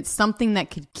cigarettes. And it's something that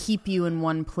could keep you in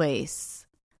one place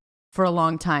for a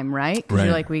long time, right? Because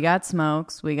you're like, we got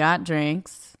smokes, we got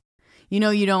drinks.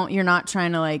 You're not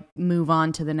trying to like move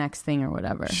on to the next thing or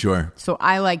whatever. Sure. So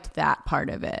I liked that part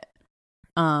of it.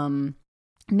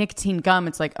 Nicotine gum,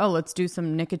 it's like, oh, let's do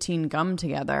some nicotine gum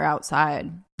together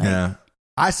outside. Yeah.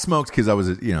 I smoked because I was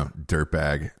a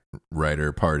dirtbag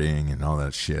writer, partying and all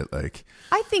that shit. Like,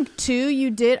 I think too,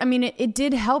 you did. I mean, it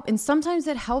did help, and sometimes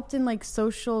it helped in like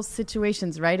social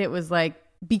situations, right? It was like,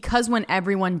 because when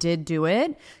everyone did do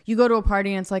it, you go to a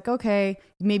party and it's like, okay,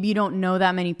 maybe you don't know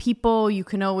that many people. You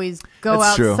can always go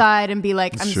outside and be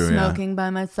like, I'm smoking by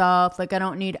myself. Like, I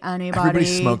don't need anybody. Everybody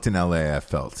smoked in LA, I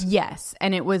felt. Yes,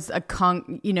 and it was a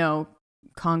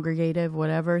congregative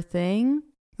whatever thing.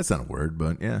 That's not a word,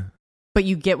 but yeah. But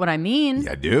you get what I mean.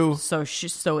 Yeah, I do. So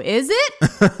is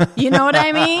it? You know what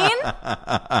I mean?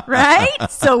 Right?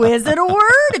 So is it a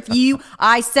word?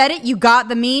 I said it, you got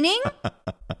the meaning?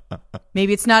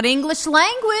 Maybe it's not English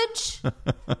language,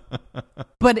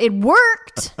 but it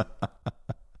worked.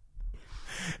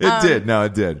 It did. No,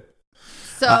 it did.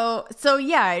 So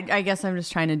yeah, I guess I'm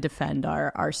just trying to defend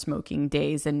our smoking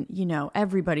days. And,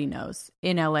 everybody knows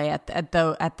in LA at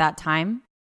that time,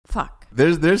 fuck.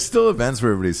 There's still events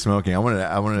where everybody's smoking. I wanted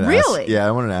to really?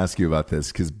 I wanted to ask you about this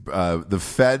because the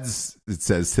feds, it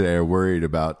says today, are worried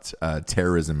about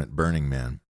terrorism at Burning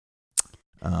Man.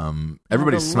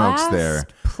 Everybody smokes last there.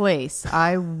 Place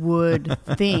I would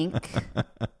think.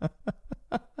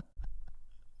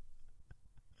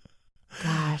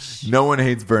 Gosh. No one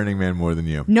hates Burning Man more than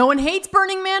you. No one hates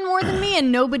Burning Man more than me,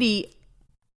 and nobody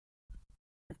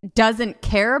doesn't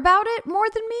care about it more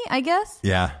than me, I guess.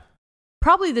 Yeah.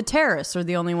 Probably the terrorists are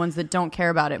the only ones that don't care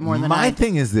about it more than I do. My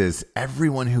thing is this.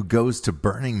 Everyone who goes to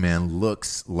Burning Man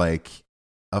looks like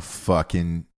a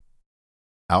fucking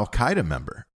Al-Qaeda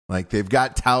member. Like, they've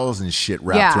got towels and shit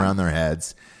wrapped around their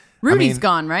heads. Rudy's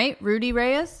gone, right? Rudy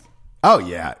Reyes? Oh,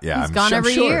 yeah. Yeah. He's gone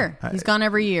every year. He's gone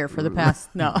every year for the past,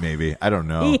 Maybe. I don't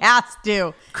know. He has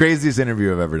to. Craziest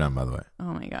interview I've ever done, by the way.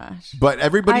 Oh, my gosh. But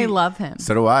everybody. I love him.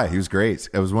 So do I. He was great.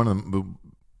 It was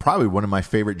probably one of my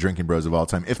favorite drinking bros of all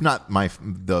time, if not my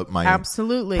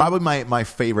absolutely probably my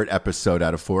favorite episode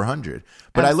out of 400.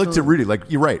 But I looked at Rudy, like,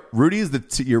 you're right. Rudy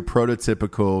is your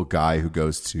prototypical guy who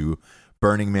goes to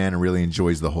Burning Man and really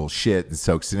enjoys the whole shit and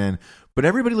soaks it in. But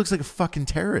everybody looks like a fucking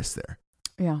terrorist there.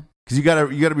 Yeah. Because you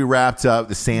gotta be wrapped up,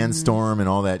 the sandstorm and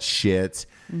all that shit.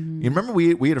 You remember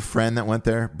we had a friend that went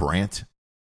there, Brant?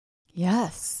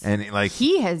 Yes. And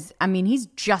he's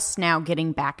just now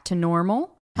getting back to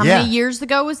normal. How many years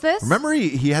ago was this? Remember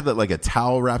he had like a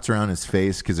towel wrapped around his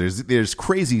face because there's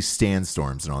crazy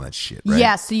sandstorms and all that shit, right?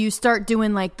 Yeah, so you start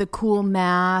doing like the cool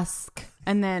mask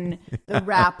and then the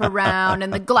wrap around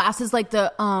and the glasses, like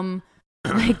the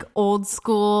like old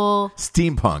school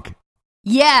steampunk.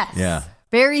 Yes. Yeah.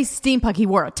 Very steampunk. He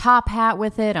wore a top hat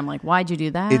with it. I'm like, why'd you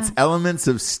do that? It's elements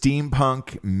of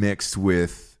steampunk mixed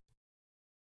with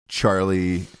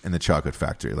Charlie and the Chocolate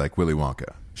Factory, like Willy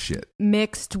Wonka shit.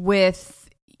 Mixed with,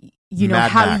 Mad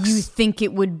how Max. you think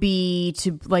it would be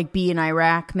to like be in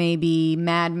Iraq, maybe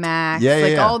Mad Max.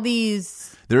 Yeah. All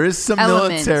these. There is some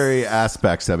elements. Military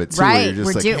aspects of it too. Right.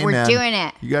 Where you're just we're doing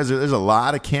it. You guys there's a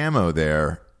lot of camo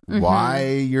there.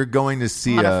 Why you're going to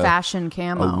see a lot of fashion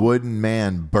camo, a wooden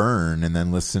man burn and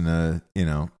then listen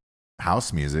to,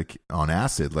 house music on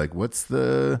acid? Like, what's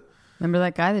the... Remember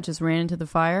that guy that just ran into the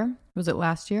fire? Was it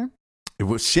last year? It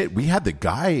was shit. We had the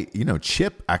guy,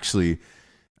 Chip, actually,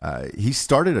 he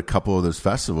started a couple of those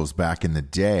festivals back in the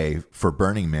day for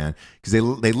Burning Man because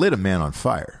they lit a man on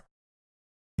fire.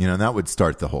 And that would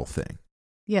start the whole thing.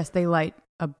 Yes, they light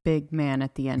a big man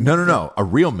at the end. No, a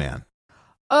real man.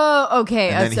 Oh, okay.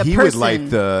 And then he would light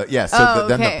the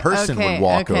then the person would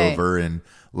walk over and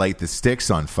light the sticks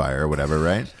on fire or whatever,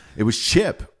 right? It was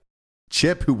Chip,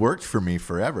 who worked for me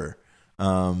forever.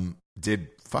 Did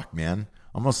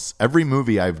almost every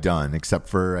movie I've done except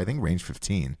for I think Range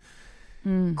 15.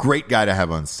 Great guy to have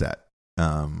on set.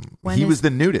 He was the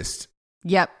nudist.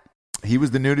 Yep. He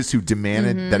was the nudist who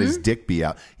demanded that his dick be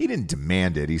out. He didn't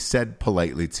demand it. He said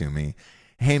politely to me,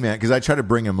 hey, man, because I try to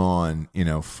bring him on,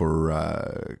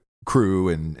 for crew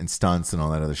and stunts and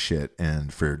all that other shit,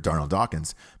 and for Darnell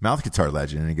Dawkins, mouth guitar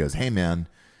legend. And he goes, hey, man,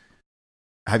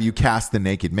 have you cast the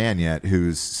naked man yet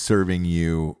who's serving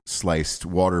you sliced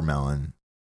watermelon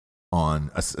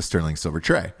on a sterling silver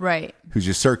tray? Right. Who's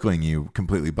just circling you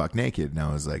completely buck naked? And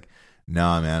I was like,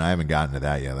 no, man, I haven't gotten to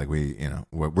that yet. Like,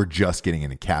 we're just getting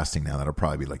into casting now. That'll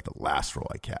probably be like the last role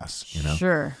I cast,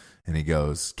 Sure. And he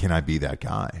goes, can I be that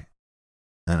guy?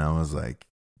 And I was like,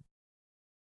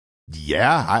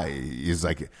 yeah. He's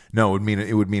like, no,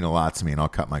 it would mean a lot to me, and I'll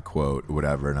cut my quote or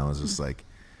whatever. And I was just like,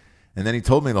 and then he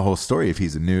told me the whole story if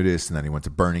he's a nudist, and then he went to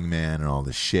Burning Man and all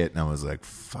this shit. And I was like,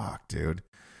 fuck, dude.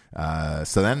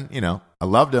 So then, I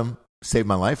loved him. Saved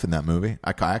my life in that movie.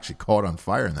 I actually caught on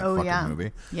fire in that fucking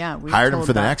movie. Yeah. We hired him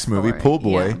for the next movie, Pool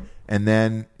Boy. Yeah. And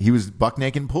then he was buck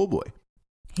naked in Pool Boy.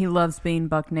 He loves being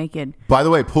buck naked. By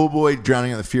the way, Pool Boy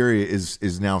Drowning Out the Fury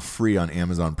is now free on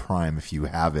Amazon Prime if you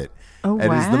have it. Oh, It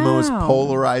wow. is the most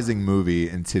polarizing movie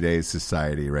in today's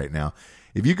society right now.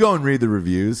 If you go and read the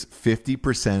reviews,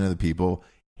 50% of the people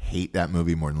hate that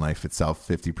movie more than life itself.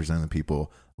 50% of the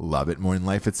people love it more than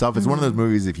life itself. It's one of those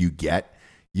movies if you get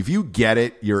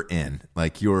it, you're in.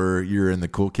 Like you're in the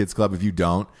cool kids club. If you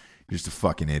don't, you're just a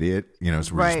fucking idiot.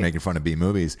 So we're just making fun of B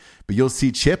movies. But you'll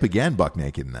see Chip again buck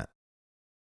naked in that.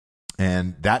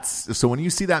 And so when you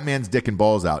see that man's dick and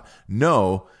balls out,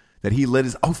 know that he lit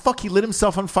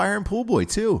himself on fire in Pool Boy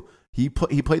too. He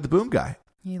played the boom guy.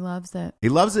 He loves it. He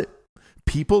loves it.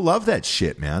 People love that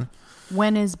shit, man.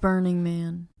 When is Burning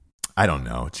Man? I don't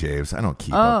know, James. I don't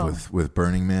keep up with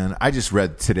Burning Man. I just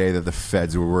read today that the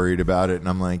feds were worried about it, and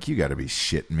I'm like, you got to be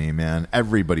shitting me, man.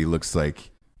 Everybody looks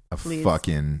like a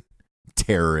fucking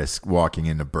terrorist walking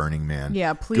into Burning Man.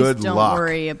 Yeah, please don't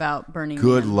worry about Burning Man.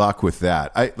 Good luck with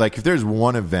that. If there's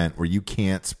one event where you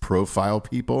can't profile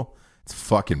people, it's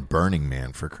fucking Burning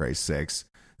Man, for Christ's sakes.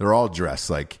 They're all dressed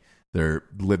like they're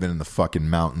living in the fucking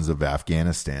mountains of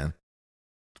Afghanistan.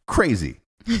 Crazy.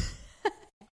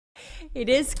 It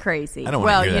is crazy. I don't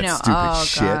want to hear that stupid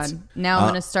shit. God. Now I'm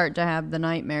going to start to have the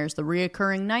nightmares, the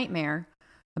reoccurring nightmare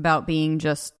about being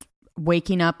just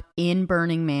waking up in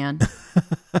Burning Man,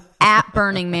 at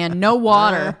Burning Man, no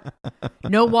water.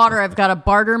 No water. I've got to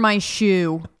barter my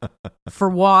shoe for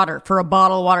water, for a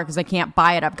bottle of water because I can't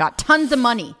buy it. I've got tons of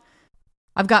money.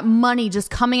 I've got money just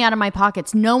coming out of my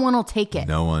pockets. No one will take it.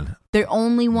 No one. They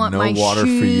only want my shoes. No water for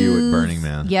you at Burning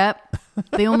Man. Yep.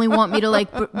 They only want me to like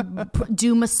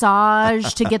do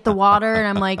massage to get the water. And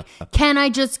I'm like, can I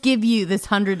just give you this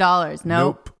 $100?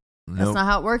 Nope. That's not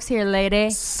how it works here, lady.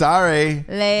 Sorry.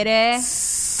 Lady.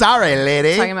 Sorry,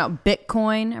 lady. Talking about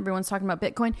Bitcoin. Everyone's talking about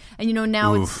Bitcoin. And, you know,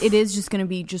 now it is just going to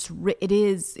be just,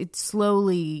 it's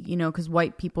slowly, you know, because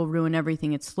white people ruin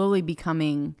everything. It's slowly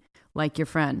becoming like your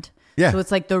friend. Yeah. So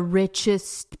it's like the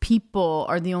richest people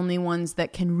are the only ones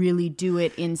that can really do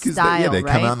it in style, they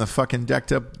right? come out in the fucking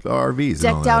decked up RVs.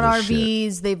 Decked out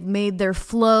RVs. Shit. They've made their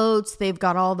floats. They've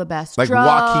got all the best like drugs.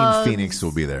 Joaquin Phoenix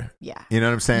will be there. Yeah. You know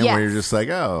what I'm saying? Yes. Where you're just like,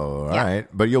 oh, all right.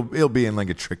 But he'll be in like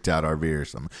a tricked out RV or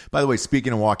something. By the way,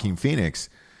 speaking of Joaquin Phoenix,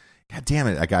 God damn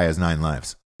it, that guy has 9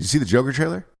 lives. Did you see the Joker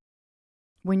trailer?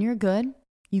 When you're good,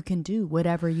 you can do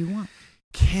whatever you want.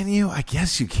 Can you? I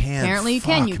guess you can. Apparently you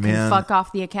can. You can fuck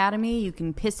off the Academy. You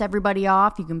can piss everybody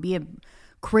off. You can be a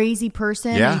crazy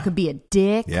person. Yeah. You could be a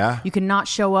dick. Yeah. You could not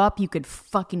show up. You could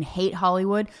fucking hate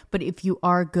Hollywood. But if you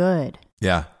are good.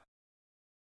 Yeah.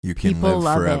 You can people live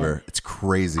love forever. It's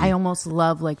crazy. I almost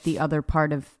love like the other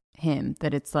part of him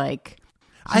that it's like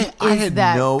I had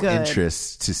no good.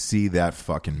 interest to see that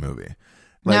fucking movie.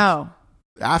 Like, no.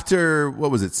 After,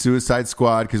 what was it, Suicide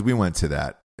Squad? Because we went to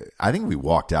that. I think we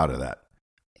walked out of that.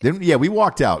 Yeah, we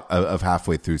walked out of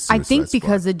halfway through Suicide Squad. I think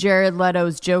because of Jared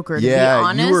Leto's Joker, to be yeah,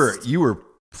 honest. you were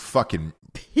fucking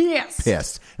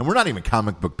pissed. And we're not even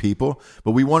comic book people,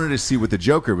 but we wanted to see what the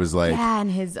Joker was like. Yeah,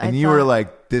 and you were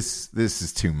like, this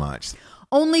is too much.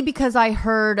 Only because I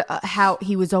heard how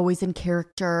he was always in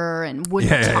character and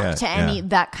wouldn't talk to any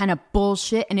that kind of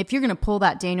bullshit. And if you're going to pull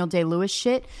that Daniel Day-Lewis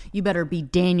shit, you better be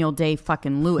Daniel Day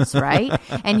fucking Lewis, right?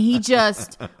 And he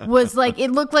just was like,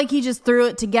 it looked like he just threw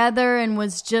it together and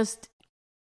was just,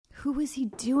 who was he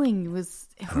doing?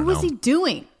 Who was he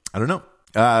doing? I don't know.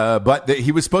 But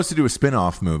he was supposed to do a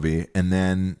spin-off movie, and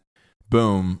then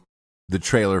boom, the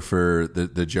trailer for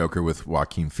the Joker with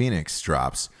Joaquin Phoenix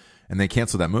drops, and they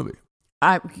canceled that movie.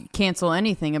 I cancel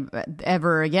anything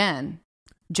ever again,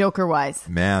 Joker-wise.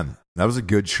 Man, that was a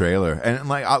good trailer,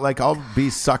 and I'll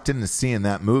be sucked into seeing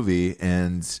that movie.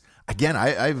 And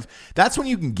again, that's when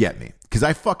you can get me, because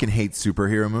I fucking hate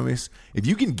superhero movies. If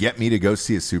you can get me to go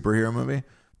see a superhero movie,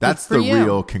 that's the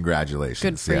real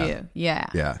congratulations. Good for you. Yeah.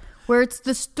 Yeah. Where it's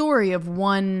the story of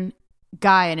one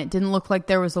guy, and it didn't look like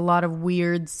there was a lot of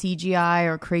weird CGI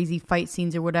or crazy fight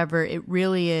scenes or whatever. It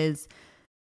really is.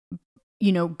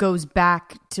 You know, goes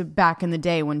back in the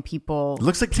day when people... It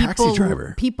looks like Taxi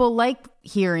Driver. People like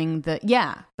hearing but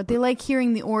they like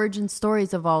hearing the origin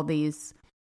stories of all these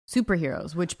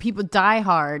superheroes, which people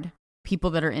people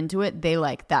that are into it, they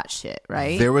like that shit,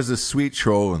 right? There was a sweet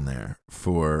troll in there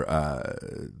for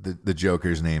the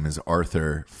Joker's name is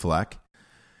Arthur Fleck.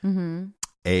 Mm-hmm.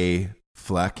 A.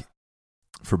 Fleck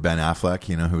for Ben Affleck,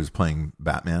 you know, who was playing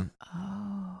Batman. Oh.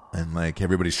 And like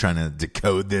everybody's trying to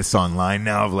decode this online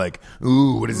now of like,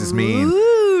 ooh, what does this mean?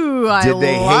 Ooh, Did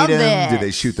they hate him? It. Did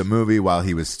they shoot the movie while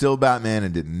he was still Batman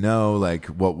and didn't know? Like,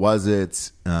 what was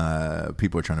it?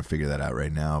 People are trying to figure that out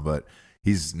right now, but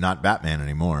he's not Batman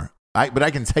anymore. But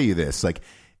I can tell you this, like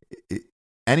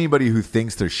anybody who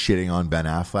thinks they're shitting on Ben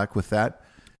Affleck with that.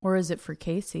 Or is it for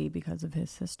Casey because of his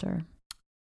sister?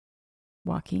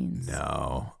 Joaquin's.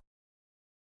 No.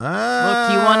 Look,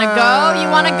 you want to go? You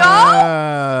want to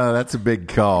go? That's a big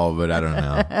call, but I don't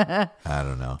know. I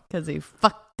don't know. Because he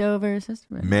fucked over his sister.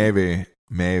 Maybe.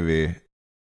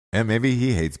 And maybe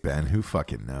he hates Ben. Who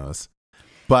fucking knows?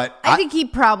 But I think he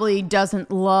probably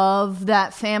doesn't love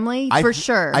that family, for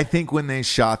sure. I think when they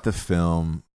shot the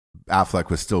film, Affleck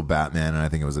was still Batman, and I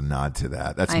think it was a nod to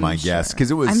that. That's my guess.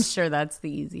 Because it was. I'm sure that's the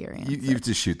easier answer. You have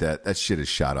to shoot that. That shit is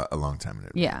shot a long time in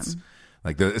advance. Yeah.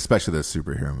 Like especially those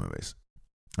superhero movies.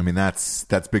 I mean, that's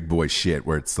big boy shit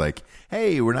where it's like,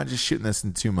 hey, we're not just shooting this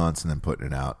in 2 months and then putting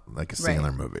it out like a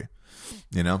Sandler movie.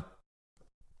 You know?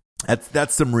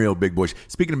 That's some real big boy.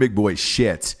 Speaking of big boy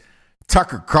shit,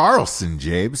 Tucker Carlson,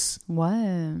 Jabes.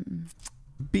 What?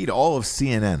 Beat all of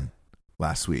CNN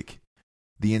last week.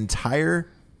 The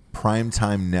entire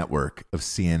primetime network of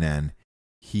CNN,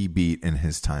 he beat in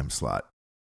his time slot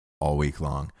all week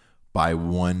long by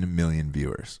 1 million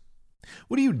viewers.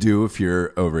 What do you do if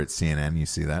you're over at CNN and you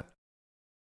see that?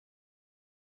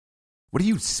 What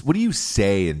do you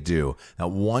say and do? That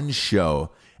one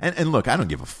show, and look, I don't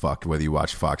give a fuck whether you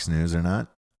watch Fox News or not.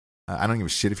 I don't give a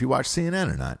shit if you watch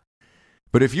CNN or not.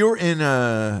 But if you're in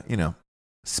a,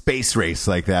 space race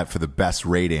like that for the best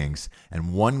ratings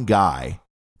and one guy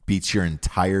beats your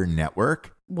entire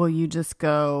network. Well, you just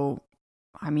go,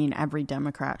 every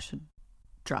Democrat should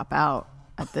drop out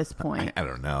at this point. I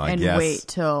don't know. I guess. Wait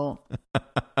till.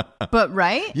 But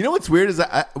right? You know what's weird is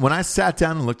when I sat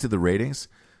down and looked at the ratings,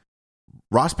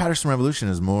 Ross Patterson Revolution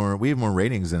we have more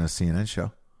ratings than a CNN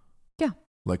show. Yeah.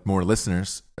 Like more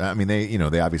listeners.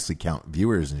 They obviously count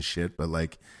viewers and shit, but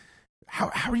like,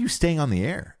 how are you staying on the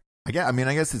air? I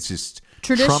guess it's just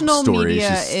traditional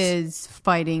media is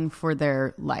fighting for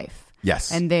their life.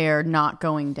 Yes. And they're not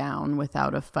going down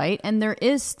without a fight. And there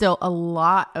is still a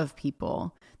lot of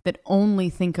people that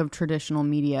only think of traditional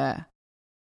media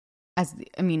as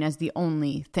the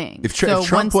only thing. If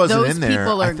Trump wasn't in there,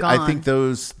 I think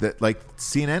those that like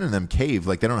CNN and them cave,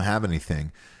 like they don't have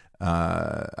anything.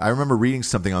 I remember reading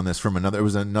something on this from another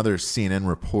CNN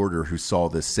reporter who saw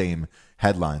this same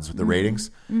headlines with the ratings.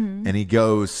 Mm-hmm. And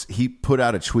he put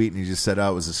out a tweet and he just said,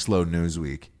 it was a slow news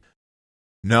week.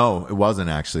 No, it wasn't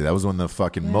actually. That was when the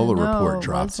fucking Mueller report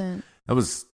dropped. It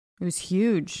was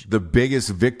huge. The biggest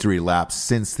victory lap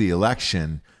since the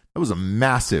election. That was a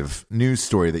massive news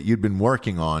story that you'd been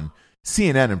working on,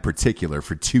 CNN in particular,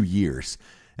 for 2 years.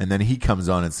 And then he comes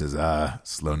on and says,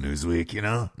 slow news week,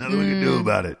 nothing we can do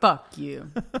about it. Fuck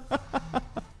you.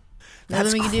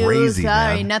 That's crazy,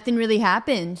 Sorry, man. Nothing really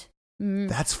happened. Mm.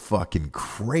 That's fucking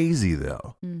crazy,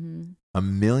 though. Mm-hmm.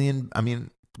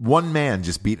 One man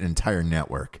just beat an entire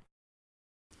network.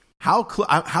 How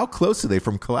close are they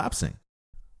from collapsing?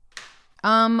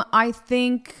 I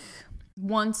think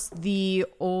once the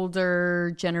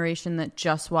older generation that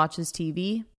just watches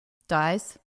TV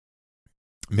dies.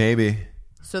 Maybe.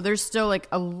 So there's still like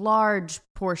a large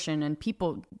portion and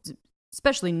people,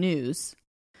 especially news,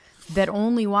 that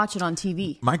only watch it on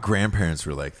TV. My grandparents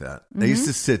were like that. They used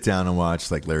to sit down and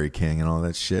watch like Larry King and all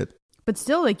that shit. But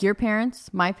still, like your parents,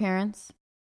 my parents,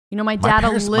 my dad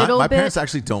a little bit. My parents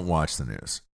actually don't watch the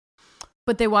news.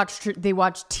 But they watch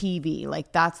TV.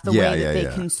 Like that's the way that they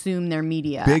consume their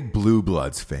media. Big Blue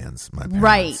Bloods fans, my parents.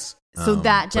 Right. So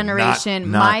that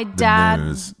generation, not my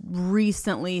dad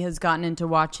recently has gotten into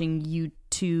watching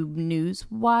YouTube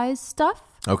news-wise stuff.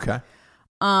 Okay.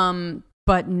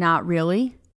 But not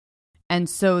really. And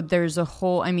so there's a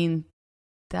whole,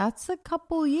 that's a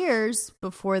couple years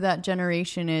before that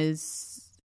generation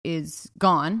is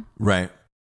gone. Right.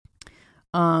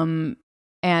 And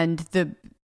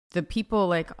the people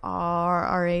like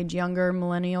our age, younger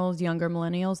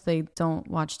millennials, they don't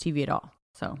watch TV at all.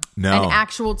 So no. And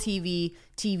actual TV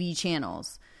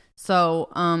channels. So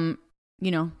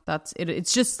that's it.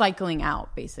 It's just cycling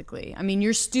out basically.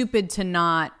 You're stupid to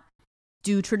not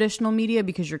do traditional media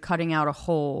because you're cutting out a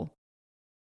whole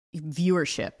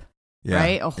viewership,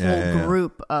 right? A whole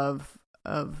group of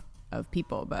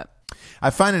people. But I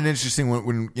find it interesting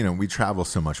when we travel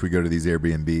so much, we go to these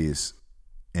Airbnbs.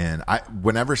 And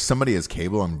whenever somebody has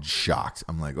cable, I'm shocked.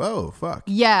 I'm like, oh, fuck.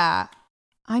 Yeah.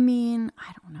 I don't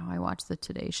know. I watch the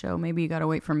Today Show. Maybe you got to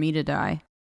wait for me to die.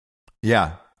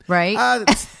 Yeah. Right?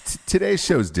 Today's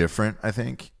show's different, I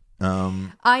think.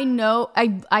 I know.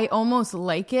 I almost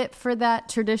like it for that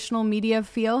traditional media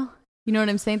feel. You know what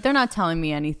I'm saying? They're not telling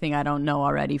me anything I don't know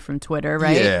already from Twitter,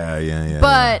 right? Yeah.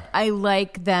 But I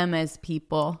like them as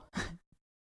people,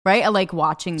 right? I like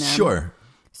watching them. Sure.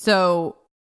 So...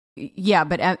 yeah,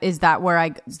 but is that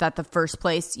the first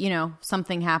place,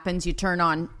 something happens, you turn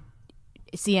on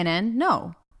CNN?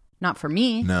 No, not for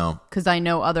me. No. Because I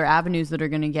know other avenues that are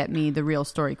going to get me the real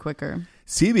story quicker.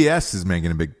 CBS is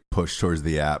making a big push towards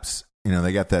the apps.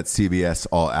 They got that CBS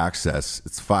All Access.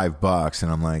 It's $5.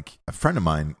 And I'm like, a friend of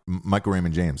mine, Michael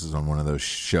Raymond James, is on one of those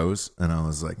shows. And I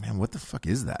was like, man, what the fuck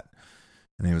is that?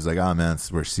 And he was like, oh, man,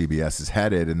 that's where CBS is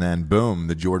headed. And then, boom,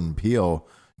 the Jordan Peele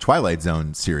Twilight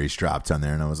Zone series dropped on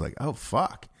there, and I was like, oh,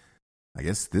 fuck. I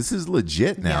guess this is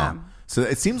legit now. Yeah. So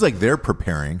it seems like they're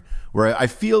preparing, where I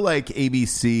feel like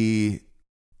ABC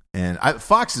and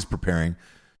Fox is preparing,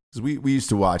 because we used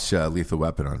to watch Lethal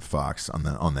Weapon on Fox on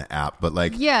the app, but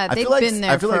like, yeah, they've been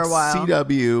there for a while.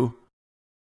 CW,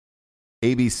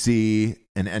 ABC,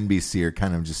 and NBC are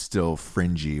kind of just still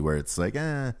fringy, where it's like,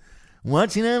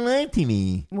 watching on live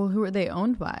TV. Well, who are they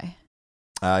owned by?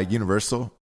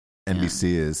 Universal.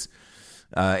 NBC is.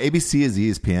 ABC is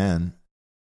ESPN.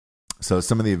 So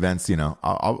some of the events,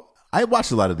 I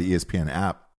watch a lot of the ESPN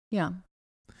app. Yeah.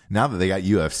 Now that they got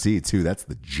UFC too, that's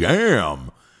the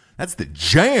jam. That's the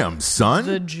jam, son.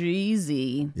 The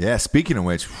Jeezy. Yeah. Speaking of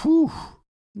which, whew.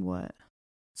 What?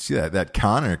 See that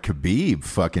Conor Khabib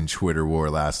fucking Twitter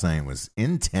war last night was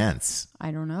intense.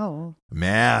 I don't know.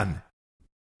 Man,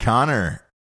 Conor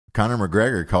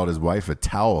McGregor called his wife a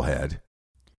towel head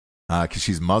because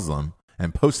she's Muslim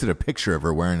and posted a picture of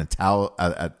her wearing a towel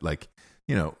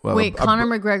Wait, Conor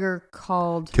McGregor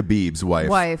called Khabib's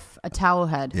wife a towel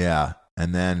head. Yeah,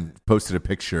 and then posted a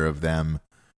picture of them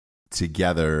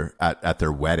together at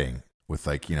their wedding with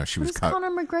she was. What does Conor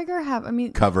McGregor have? I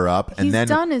mean, cover up, and then he's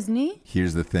done, isn't he?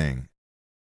 Here's the thing: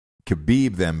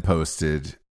 Khabib then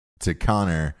posted to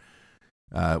Conor,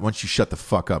 "Once you shut the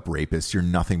fuck up, rapist, you're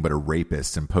nothing but a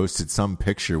rapist," and posted some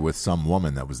picture with some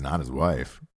woman that was not his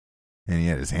wife, and he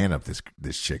had his hand up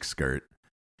this chick's skirt.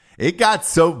 It got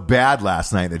so bad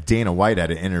last night that Dana White had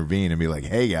to intervene and be like,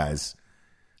 "Hey guys,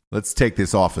 let's take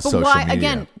this off of social media."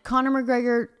 Again, Conor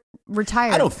McGregor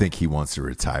retired. I don't think he wants to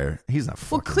retire. He's not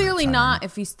fucking clearly retiring. not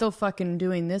if he's still fucking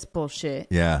doing this bullshit.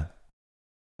 Yeah.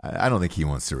 I don't think he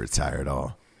wants to retire at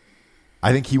all.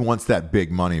 I think he wants that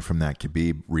big money from that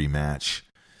Khabib rematch.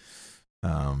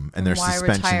 And their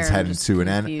suspension's heading to an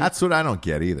end. That's what I don't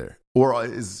get either. Or I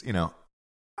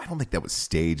don't think that was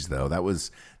staged though.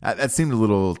 That seemed a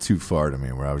little too far to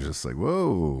me where I was just like,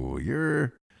 whoa,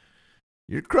 you're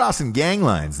crossing gang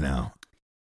lines now.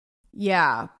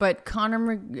 Yeah, but he's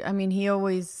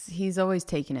always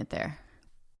taking it there.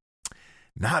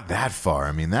 Not that far.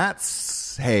 I mean,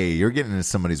 you're getting into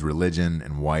somebody's religion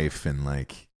and wife and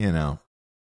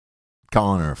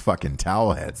calling her fucking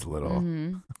towel heads a little.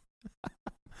 Mm-hmm.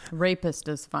 Rapist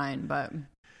is fine, but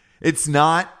it's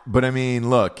not. But I mean,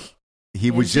 look,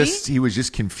 he was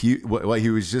just confused. Well, he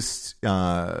was just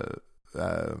not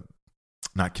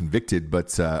convicted,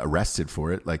 but arrested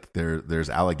for it. Like there's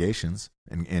allegations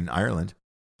in Ireland.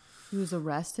 He was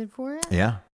arrested for it?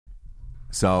 Yeah.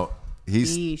 So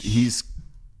he's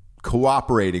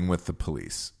cooperating with the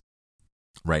police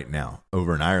right now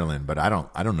over in Ireland, but I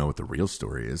don't know what the real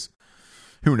story is.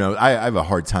 Who knows? I have a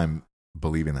hard time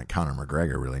believing that Conor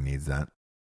McGregor really needs that.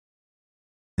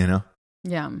 Yeah.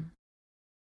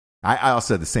 I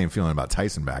also had the same feeling about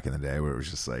Tyson back in the day where it was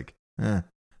just like,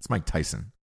 it's Mike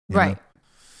Tyson. Right.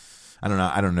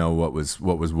 I don't know what was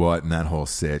what in that whole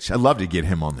sitch. I'd love to get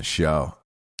him on the show.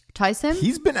 Tyson?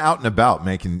 He's been out and about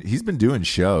he's been doing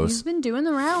shows. He's been doing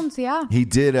the rounds, yeah. He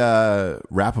did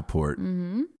Rappaport.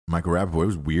 Mm-hmm. Michael Rappaport. It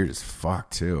was weird as fuck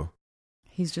too.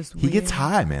 He's just weird. He gets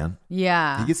high, man.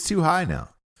 Yeah. He gets too high now.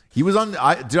 He was on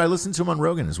I listened to him on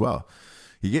Rogan as well.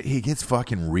 He gets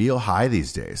fucking real high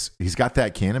these days. He's got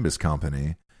that cannabis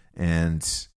company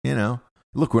and,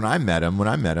 look, when I met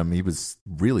him, he was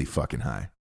really fucking high.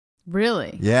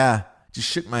 Really? Yeah. Just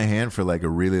shook my hand for like a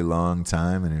really long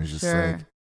time and it was just like, hey.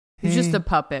 He's just a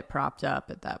puppet propped up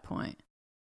at that point.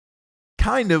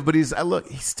 Kind of, but he's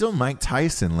still Mike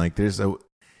Tyson. Like it's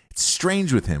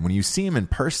strange with him. When you see him in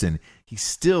person, he's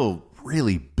still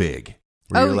really big.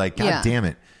 Where you're like, God damn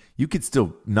it. You could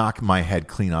still knock my head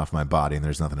clean off my body and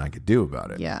there's nothing I could do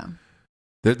about it. Yeah.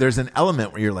 There's an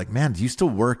element where you're like, man, do you still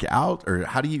work out? Or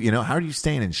how do how are you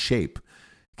staying in shape?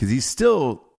 Because he's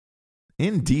still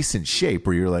in decent shape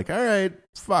where you're like, all right,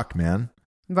 fuck, man.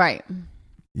 Right.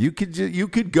 You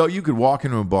could walk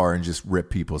into a bar and just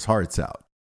rip people's hearts out.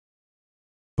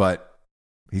 But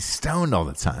he's stoned all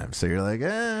the time. So you're like,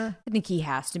 I think he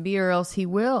has to be or else he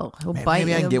will. He'll bite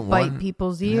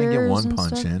people's ears. Maybe I get one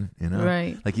punch stuff. in,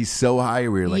 Right. Like he's so high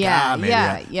where you're like, maybe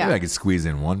I could squeeze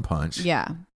in one punch. Yeah.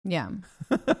 Yeah.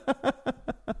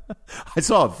 I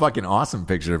saw a fucking awesome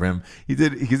picture of him. He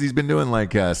did because he's been doing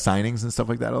like signings and stuff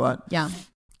like that a lot. Yeah.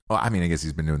 Well, I mean, I guess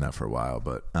he's been doing that for a while,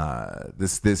 but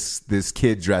this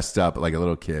kid dressed up like a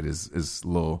little kid is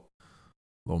little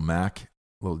Mac,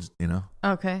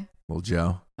 Okay. Little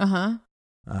Joe. Uh-huh.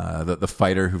 The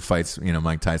fighter who fights,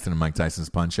 Mike Tyson and Mike Tyson's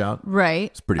Punch Out.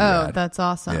 Right. It's pretty rad. Oh, that's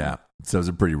awesome. Yeah. So it was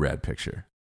a pretty rad picture.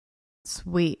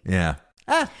 Sweet. Yeah.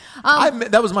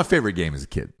 That was my favorite game as a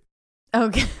kid.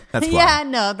 Okay. That's why. Yeah,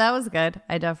 no, that was good.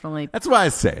 That's why I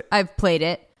say it. I've played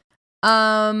it.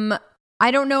 I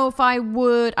don't know if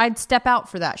I'd step out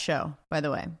for that show, by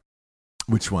the way.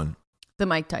 Which one? The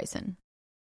Mike Tyson.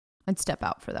 I'd step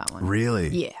out for that one. Really?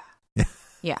 Yeah.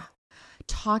 Yeah.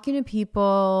 Talking to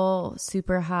people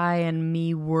super high and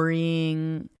me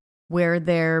worrying where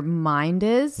their mind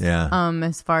is. Yeah.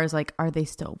 As far as like, are they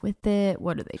still with it?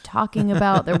 What are they talking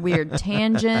about? Their weird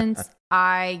tangents.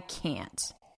 I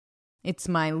can't. It's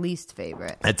my least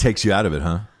favorite. That takes you out of it,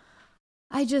 huh?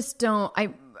 I just don't.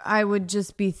 I would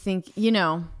just be thinking,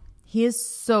 he is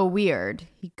so weird.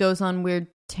 He goes on weird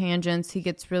tangents. He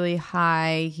gets really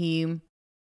high. He,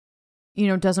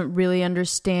 doesn't really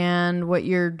understand what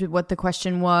the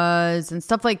question was and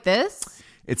stuff like this.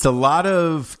 It's a lot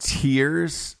of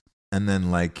tears and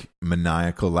then like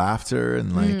maniacal laughter,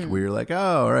 and like we were like,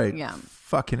 oh, all right, Yeah.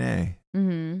 fucking A.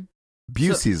 Mm-hmm.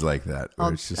 Busey's like that,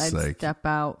 where it's just I'd like step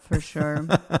out for sure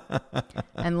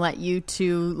and let you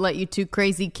two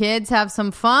crazy kids have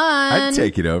some fun. I'd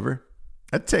take it over.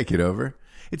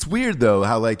 It's weird though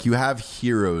how like you have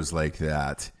heroes like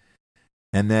that,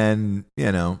 and then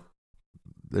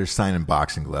they're signing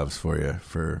boxing gloves for you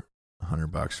for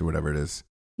 $100 or whatever it is.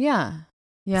 Yeah.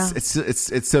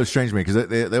 It's so strange to me because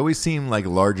they always seem like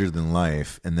larger than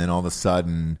life, and then all of a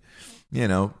sudden,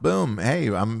 boom, hey,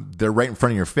 they're right in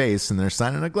front of your face, and they're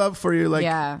signing a glove for you, like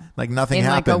nothing in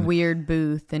happened. Like a weird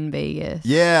booth in Vegas.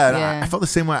 Yeah. I felt the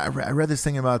same way. I read this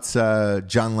thing about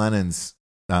John Lennon's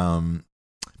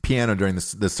piano during the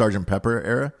Sgt. Pepper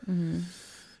era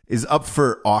is up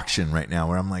for auction right now.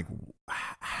 Where I'm like,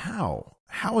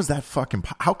 how is that fucking?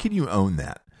 How can you own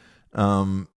that?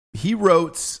 He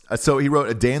wrote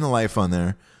A Day in the Life on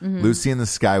there, Lucy in the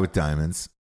Sky with Diamonds,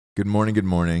 Good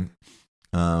Morning,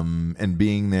 and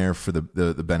Being There for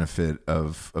the benefit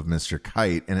of Mr.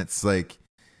 Kite. And it's like,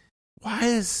 why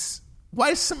does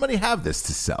somebody have this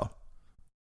to sell?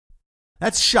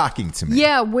 That's shocking to me.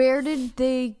 Yeah, where did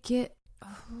they get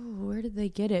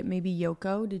it? Maybe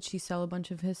Yoko? Did she sell a bunch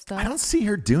of his stuff? I don't see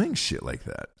her doing shit like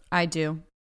that. I do.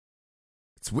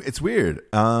 It's weird.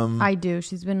 I do.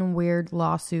 She's been in weird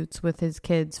lawsuits with his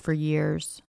kids for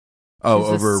years. Oh,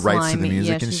 over rights to the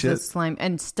music and shit? Slime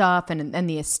and stuff and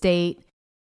the estate,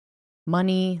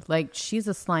 money. Like, she's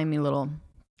a slimy little...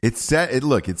 It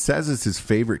says it's his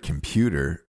favorite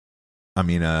computer. I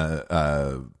mean,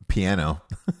 piano.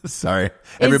 Sorry.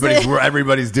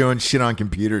 Everybody's doing shit on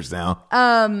computers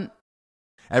now.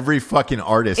 Every fucking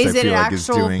artist, I feel like, is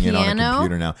doing it on a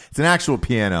computer now. It's an actual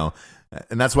piano.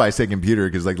 And that's why I say computer,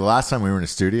 because like the last time we were in a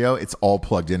studio, it's all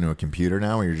plugged into a computer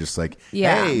now, where you're just like,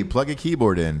 hey, plug a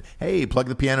keyboard in. Hey, plug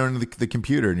the piano into the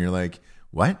computer. And you're like,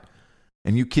 what?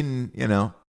 And you can,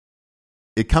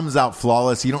 it comes out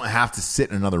flawless. You don't have to sit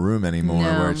in another room anymore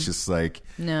where it's just like,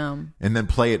 no. And then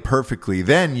play it perfectly.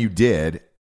 Then you did.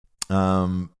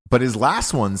 But his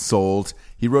last one sold,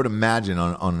 he wrote Imagine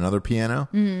on another piano.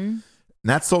 Mm-hmm. And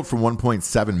that sold for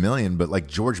 $1.7 million, but like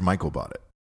George Michael bought it.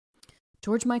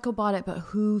 George Michael bought it, but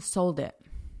who sold it?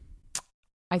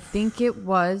 I think it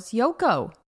was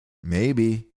Yoko.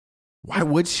 Maybe. Why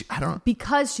would she? I don't know.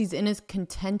 Because she's been in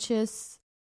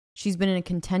a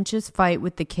contentious fight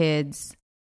with the kids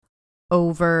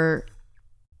over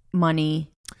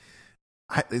money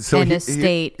and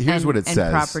estate here's what it says.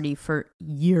 And property for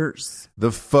years.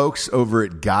 The folks over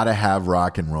at Gotta Have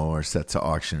Rock and Roll are set to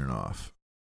auction it off.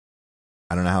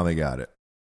 I don't know how they got it.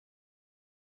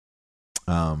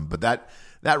 But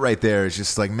that right there is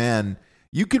just like, man,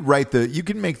 you could make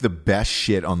the best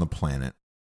shit on the planet,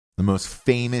 the most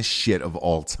famous shit of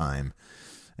all time,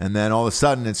 and then all of a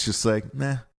sudden it's just like,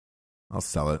 nah, I'll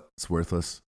sell it. It's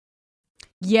worthless.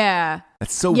 Yeah,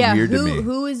 that's so weird to me.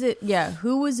 Who is it? Yeah,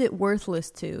 who was it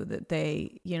worthless to that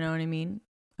they? You know what I mean?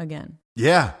 Again.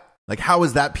 Yeah, like how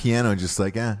is that piano just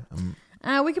like?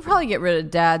 We could probably get rid of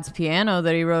Dad's piano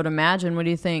that he wrote Imagine. What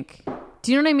do you think?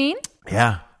 Do you know what I mean?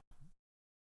 Yeah.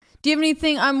 Do you have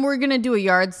anything? We're going to do a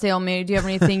yard sale, maybe. Do you have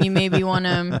anything you maybe want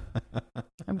to...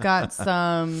 I've got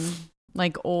some,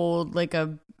 like, old, like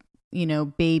a,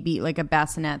 baby, like a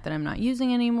bassinet that I'm not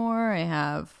using anymore. I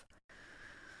have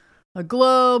a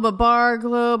globe, a bar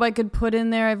globe I could put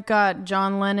in there. I've got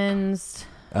John Lennon's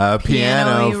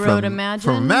piano he wrote Imagine.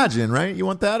 From Imagine, right? You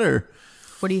want that, or...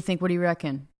 What do you think? What do you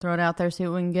reckon? Throw it out there, see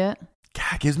what we can get?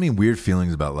 God, it gives me weird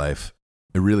feelings about life.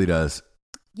 It really does.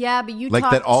 Yeah, but you like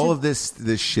that. All of this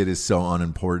shit is so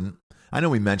unimportant. I know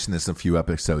we mentioned this a few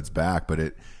episodes back, but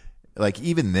it, like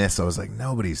even this, I was like,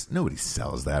 nobody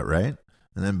sells that, right?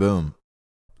 And then boom,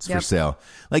 it's for sale.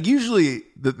 Like usually,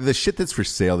 the shit that's for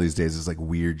sale these days is like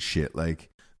weird shit, like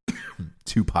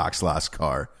Tupac's last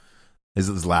car is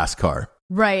his last car,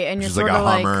 right? And you're sort like a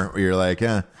Hummer. Where you're like,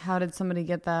 how did somebody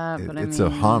get that? But it's a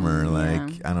Hummer.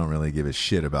 Like I don't really give a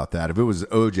shit about that. If it was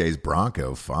OJ's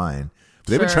Bronco, fine.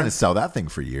 But they've been trying to sell that thing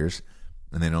for years,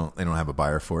 and they don't have a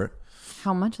buyer for it.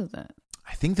 How much is it?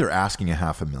 I think they're asking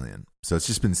 $500,000. So it's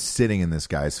just been sitting in this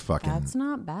guy's fucking... That's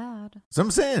not bad. That's what I'm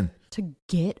saying. To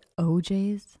get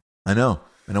OJ's? I know.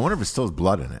 And I wonder if it still has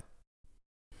blood in it.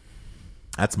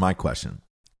 That's my question.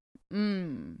 I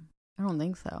don't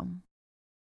think so.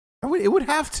 It would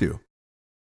have to.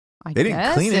 They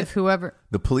didn't clean it.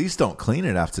 The police don't clean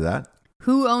it after that.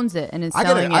 Who owns it and is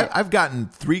selling it? I've gotten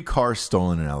 3 cars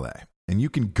stolen in LA, and you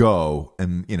can go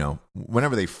and,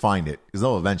 whenever they find it, because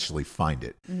they'll eventually find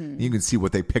it, you can see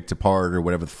what they picked apart or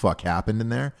whatever the fuck happened in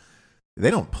there.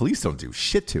 Police don't do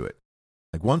shit to it.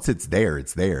 Like once it's there,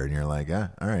 and you're like, all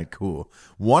right, cool.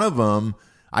 One of them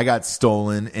I got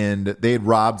stolen, and they had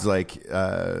robbed like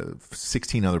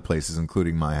 16 other places,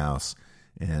 including my house.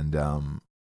 And I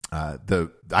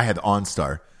had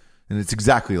OnStar, and it's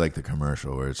exactly like the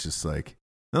commercial where it's just like,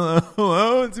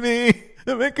 hello, it's me.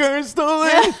 My car is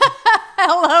stolen.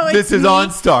 Hello, it's this is me.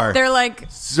 OnStar. They're like,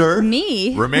 sir,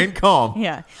 me? Remain calm.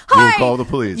 Yeah. We'll Hi. call the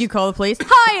police. You call the police.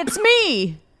 Hi, it's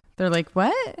me. They're like,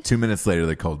 what? 2 minutes later,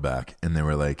 they called back, and they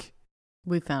were like,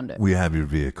 we found it. we have your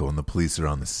vehicle, and the police are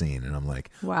on the scene. And I'm like,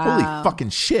 wow. Holy fucking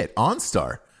shit,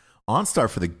 OnStar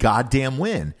for the goddamn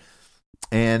win.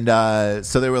 And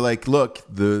so they were like, look,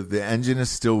 the engine is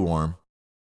still warm.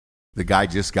 The guy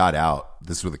just got out.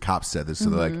 This is what the cops said. This, so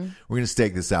they're like, we're going to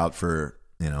stake this out for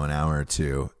an hour or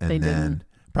two, and they then didn't.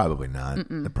 Probably not.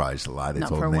 They probably just lied. They Not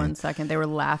told for me. 1 second. They were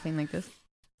laughing like this.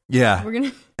 Yeah.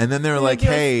 And then they were like, do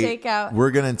a hey, stakeout.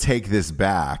 we're going to take this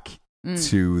back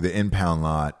to the impound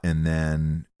lot and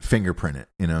then fingerprint it,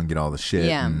 and get all the shit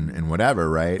and whatever,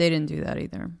 right? They didn't do that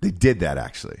either. They did that,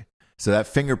 actually. So that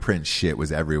fingerprint shit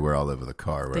was everywhere all over the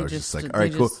car where I was just like, all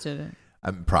right, cool.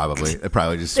 They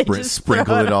probably just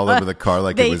sprinkled it all over the car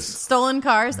like it was stolen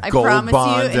cars. I gold promise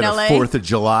bonds you, in at LA, a 4th of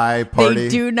July party. They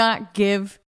do not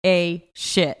give a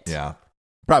shit. Yeah,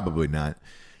 probably not.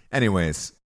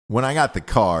 Anyways, when I got the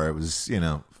car, it was,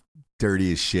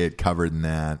 dirty as shit, covered in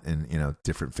that, and,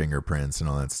 different fingerprints and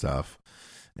all that stuff.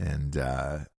 And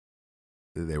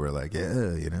they were like,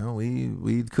 yeah,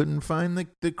 we couldn't find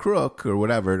the crook or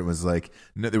whatever. And it was like,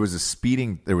 no, there was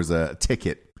a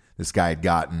ticket this guy had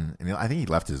gotten, and I think he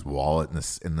left his wallet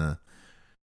in the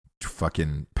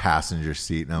fucking passenger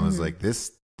seat. And I was like,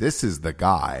 this is the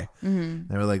guy.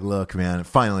 They were like, look, man.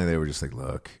 Finally, they were just like,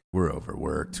 look, we're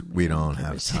overworked. We don't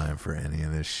have time for any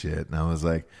of this shit. And I was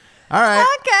like, all right.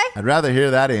 Okay. I'd rather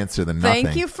hear that answer than nothing.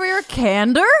 Thank you for your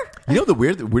candor.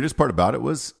 The weirdest part about it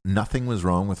was nothing was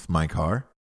wrong with my car.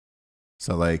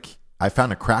 So, like, I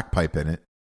found a crack pipe in it,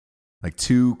 like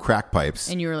 2 crack pipes.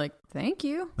 And you were like, thank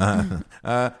you. Thank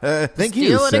you,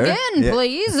 Steal it sir. again,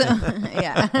 please.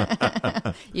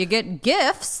 Yeah. You get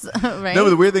gifts, right? No, but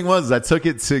the weird thing was I took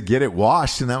it to get it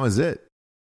washed, and that was it.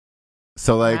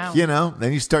 So, like, wow.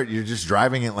 then you're just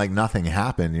driving it like nothing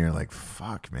happened. And you're like,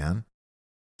 fuck, man.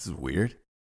 This is weird.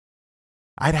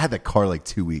 I'd had that car like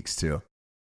 2 weeks, too,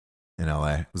 in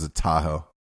LA. It was a Tahoe.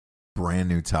 Brand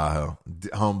new Tahoe.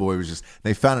 Homeboy was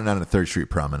they found it on a 3rd Street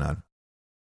promenade.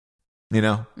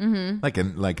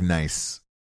 Like nice.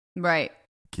 Right.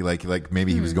 Like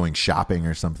maybe he was going shopping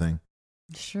or something.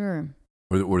 Sure.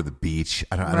 Or the beach.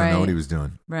 I don't know what he was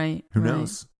doing. Right. Who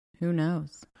knows? Who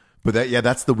knows? But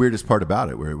that's the weirdest part about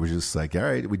it, where it was just like, all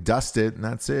right, we dust it and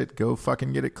that's it. Go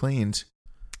fucking get it cleaned.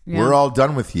 Yeah. We're all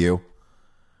done with you.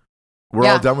 We're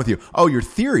all done with you. Oh, your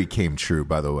theory came true,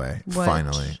 by the way.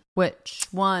 Finally. Which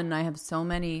one? I have so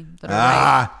many that are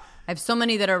right. I have so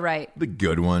many that are right. The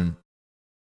good one.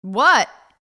 What?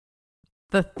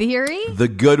 The theory? The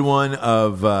good one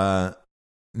of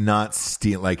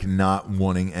not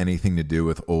wanting anything to do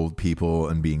with old people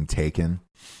and being taken.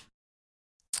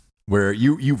 Where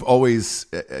you've always,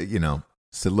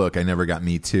 said, look, I never got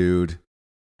Me Too'd.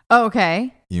 Oh,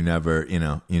 okay. You never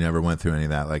went through any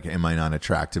of that. Like, am I not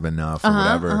attractive enough or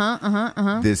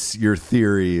whatever? This, your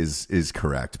theory is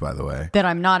correct, by the way. That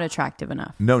I'm not attractive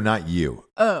enough. No, not you.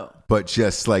 Oh. But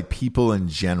just like people in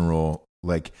general,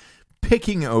 like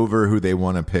picking over who they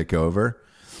want to pick over.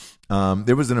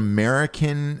 There was an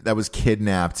American that was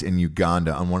kidnapped in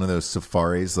Uganda on one of those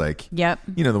safaris. Like, yep.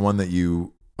 The one that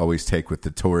you always take with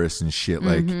the tourists and shit.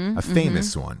 Like a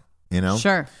famous one,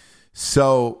 Sure.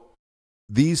 So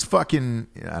these fucking,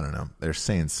 I don't know, they're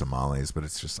saying Somalis, but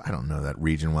it's just, I don't know that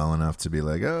region well enough to be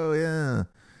like, oh yeah,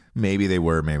 maybe they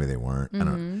were, maybe they weren't. I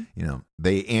don't,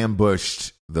 they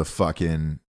ambushed the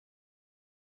fucking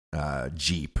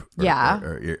Jeep.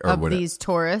 Or of whatever. These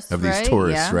tourists,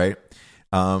 right?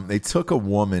 They took a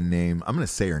woman named, I'm going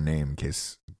to say her name in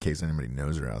case anybody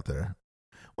knows her out there.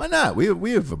 Why not?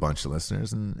 We have a bunch of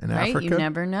listeners in Africa. You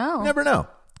never know. Never know.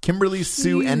 Kimberly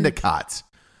Sue Endicott.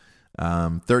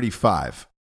 35.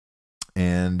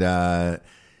 And there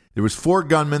was 4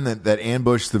 gunmen that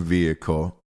ambushed the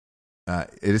vehicle.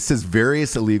 It says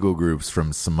various illegal groups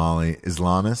from Somali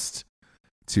Islamists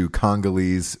to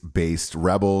Congolese-based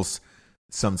rebels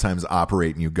sometimes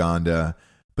operate in Uganda,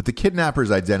 but the kidnapper's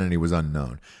identity was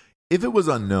unknown. If it was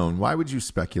unknown, why would you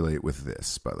speculate with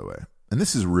this, by the way? And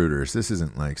this is Reuters. This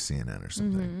isn't like CNN or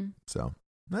something. So,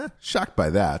 shocked by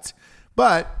that.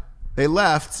 But they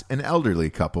left an elderly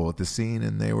couple at the scene,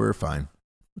 and they were fine.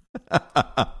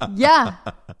 Yeah.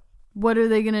 What are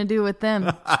they going to do with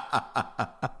them? Are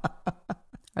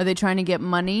they trying to get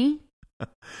money?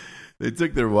 They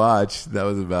took their watch. That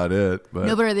was about it. But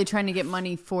No, but are they trying to get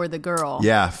money for the girl?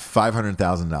 yeah,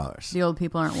 $500,000. The old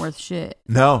people aren't worth shit.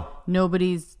 No.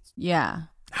 Nobody's, yeah.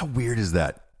 How weird is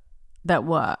that? That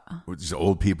what? Just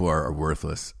old people are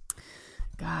worthless.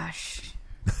 Gosh.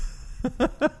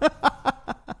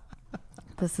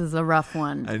 This is a rough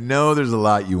one. I know there's a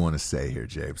lot you want to say here,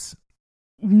 Japes.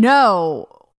 No,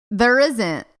 there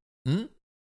isn't. Hmm?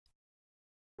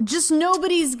 Just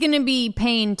nobody's going to be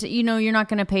paying, you're not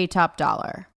going to pay top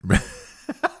dollar.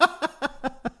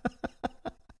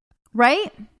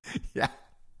 Right? Yeah.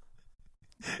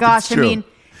 Gosh, I mean,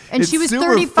 and It's she was super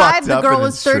 35. fucked The up, girl and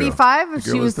was it's true. 35. If The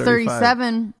girl she was 35.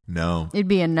 37, No. it'd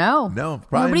be a no. No,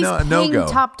 probably Nobody's no paying go.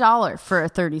 top dollar for a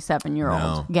 37-year-old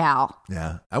No. gal.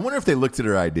 Yeah. I wonder if they looked at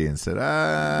her ID and said,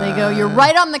 They go, you're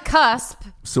right on the cusp.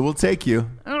 so we'll take you.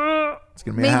 It's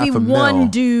going to be Maybe half a one mil.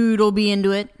 dude will be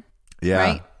into it. Yeah.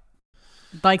 Right?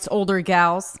 Likes older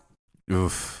gals.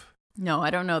 Oof. No, I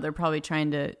don't know. They're probably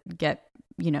trying to get,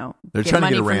 They're get trying to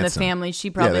money get a from ransom. the family. She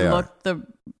probably they are. looked the,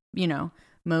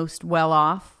 most well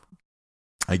off.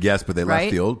 I guess, but they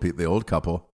Right? left the old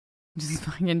couple. Just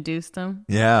fucking deuced them.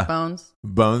 Yeah. Bones.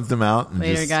 Bones them out. And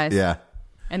Later, just, guys. Yeah.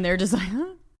 And they're just like,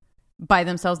 huh? By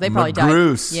themselves. They probably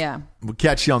Magruce. died. Yeah. We'll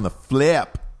catch you on the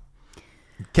flip.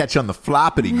 Catch you on the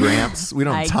floppity, Gramps. We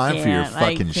don't have time for your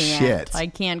fucking shit. I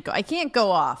can't go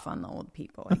off on the old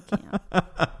people. I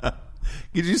can't.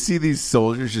 Did you see these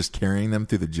soldiers just carrying them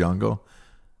through the jungle?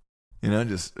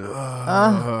 Just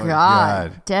Oh,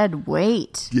 God. Dead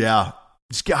weight. Yeah.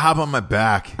 Just hop on my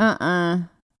back.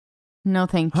 No,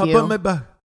 thank Hop you. on my back.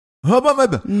 Hop on my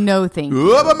back. No, thank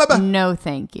Hop on my back. you. No,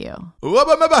 thank you. Hop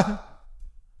on my back.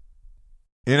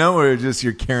 Where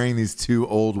you're carrying these two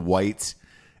old white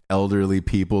elderly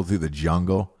people through the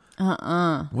jungle.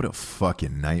 What a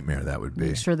fucking nightmare that would be.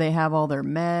 Make sure they have all their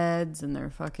meds and their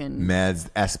fucking Meds,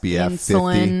 SPF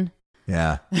insulin. 50.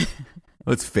 Yeah.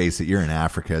 Let's face it, you're in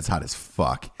Africa. It's hot as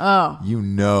fuck. Oh.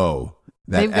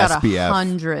 That They've got SPF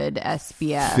 100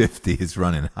 SPF. 50 is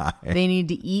running high. They need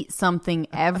to eat something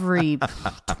every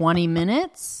 20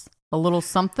 minutes. A little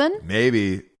something.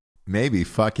 Maybe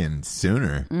fucking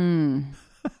sooner.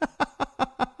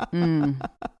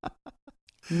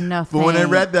 Nothing. But when I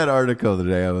read that article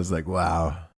today, I was like,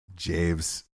 wow,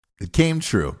 James, it came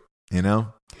true,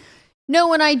 No,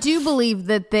 and I do believe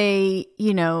that they,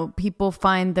 people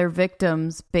find their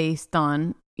victims based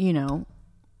on,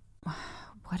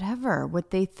 whatever,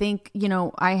 what they think,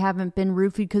 I haven't been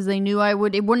roofied because they knew it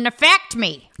wouldn't affect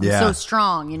me. I'm so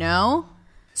strong,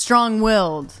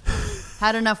 strong-willed,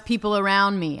 had enough people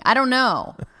around me. I don't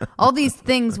know. All these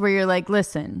things where you're like,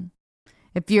 listen,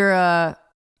 if you're a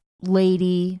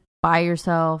lady by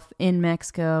yourself in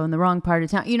Mexico in the wrong part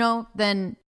of town,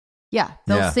 then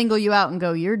they'll single you out and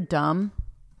go, you're dumb.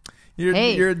 You're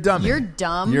a dummy. You're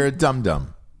dumb. You're a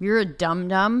dum-dum. You're a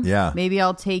dum-dum. Yeah. Maybe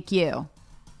I'll take you.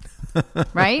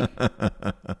 Right?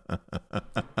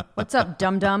 What's up,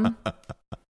 dum-dum?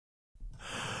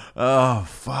 Oh,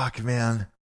 fuck, man.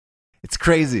 It's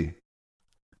crazy.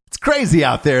 It's crazy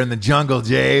out there in the jungle,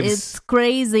 James. It's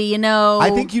crazy,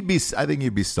 I think you'd be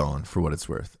stolen for what it's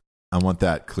worth. I want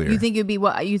that clear. You think you'd be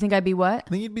what? You think I'd be what? I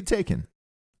think you'd be taken.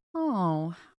 Oh,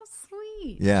 how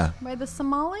sweet. Yeah. By the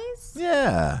Somalis?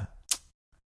 Yeah.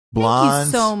 Blonde. Thank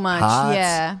you so much. Hot,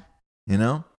 Yeah.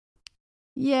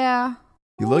 Yeah.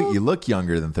 You look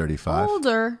younger than 35.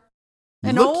 Older.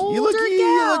 You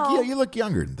look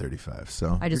younger than 35.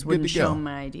 So I just wouldn't show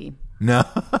my ID. No.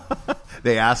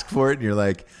 They ask for it and you're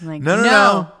like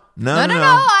no.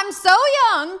 I'm so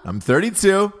young. I'm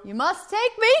 32. You must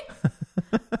take me.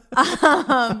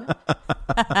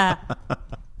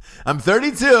 I'm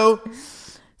 32.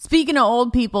 Speaking of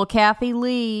old people, Kathy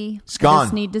Lee. She's gone. I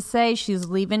just need to say she's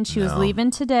leaving. She was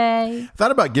leaving today. I thought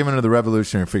about giving her the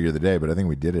revolutionary figure of the day, but I think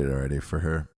we did it already for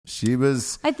her. She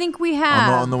was I think we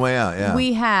have. on the way out, yeah.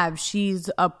 We have. She's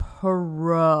a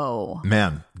pro.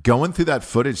 Man, going through that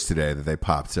footage today that they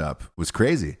popped up was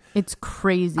crazy. It's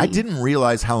crazy. I didn't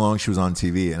realize how long she was on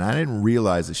TV, and I didn't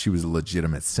realize that she was a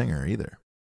legitimate singer either.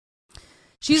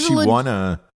 She won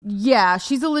a... Yeah,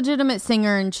 she's a legitimate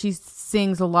singer, and she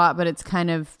sings a lot, but it's kind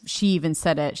of... She even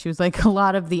said it. She was like, a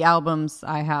lot of the albums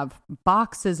I have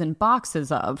boxes and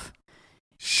boxes of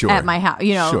at my house.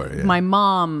 My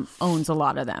mom owns a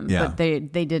lot of them, but they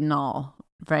didn't all,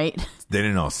 right? They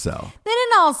didn't all sell. They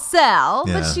didn't all sell,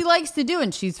 Yeah. but she likes to do it,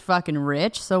 and she's fucking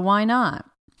rich, so why not?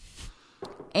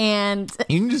 And...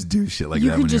 You can just do shit like you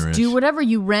that could when just you're rich. do whatever.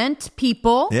 You rent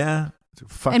people. Yeah.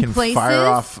 Fucking And places. fire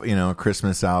off, a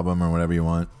Christmas album or whatever you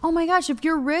want. Oh my gosh, if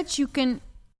you're rich, you can...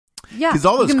 Yeah. Because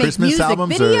all those you can make Christmas music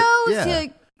albums videos,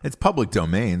 are... it's public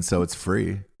domain, so it's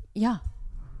free. Yeah.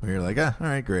 Where you're like, all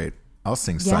right, great. I'll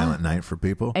sing Silent Night for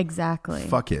people. Exactly.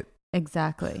 Fuck it.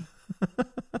 Exactly.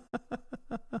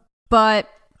 But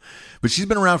she's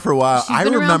been around for a while. I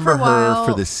remember her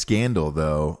for the scandal,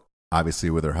 though, obviously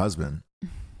with her husband.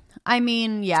 I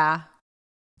mean, yeah.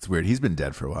 It's weird. He's been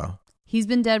dead for a while. He's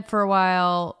been dead for a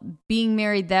while. Being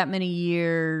married that many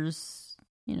years,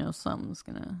 you know, something's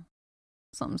gonna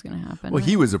happen. Well, right?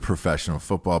 he was a professional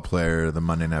football player, the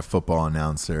Monday Night Football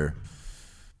announcer.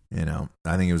 You know,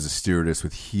 I think he was a stewardess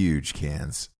with huge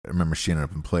cans. I remember she ended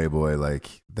up in Playboy.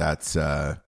 Like, that's...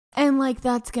 and, like,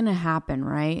 that's going to happen,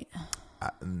 right?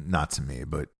 Not to me,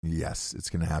 but yes, it's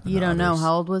going to happen. You don't know.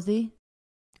 How old was he?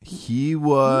 He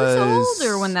was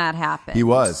older when that happened. He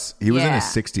was in his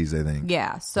 60s, I think.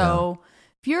 Yeah. So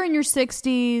if you're in your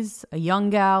 60s, a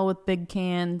young gal with big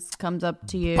cans comes up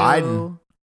to you. Biden.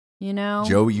 You know?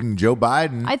 Joe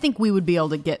Biden. I think we would be able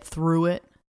to get through it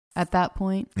at that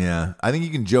point. Yeah. I think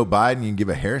you can Joe Biden, you can give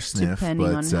a hair sniff.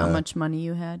 Depending on how much money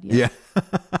you had. Yeah.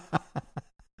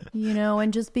 You know,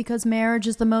 and just because marriage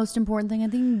is the most important thing, I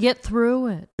think you can get through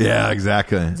it. Yeah,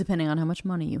 exactly. Depending on how much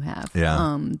money you have.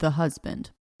 Yeah. The husband.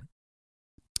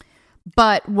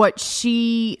 But what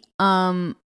she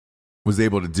was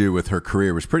able to do with her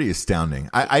career was pretty astounding.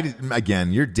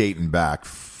 Again, you're dating back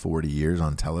 40 years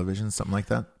on television, something like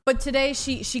that. But today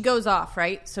she goes off,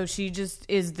 right? So she just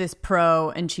is this pro,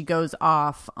 and she goes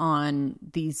off on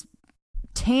these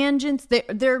tangents.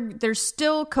 They're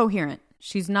still coherent.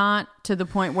 She's not to the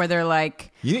point where they're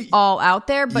like all out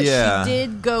there, but she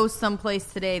did go someplace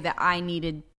today that I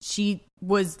needed. She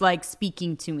was like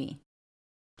speaking to me,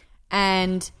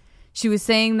 and she was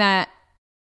saying that,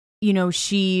 you know,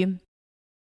 she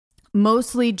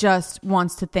mostly just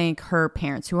wants to thank her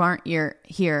parents who aren't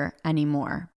here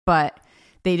anymore, but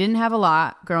they didn't have a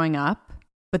lot growing up,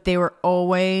 but they were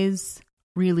always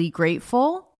really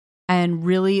grateful and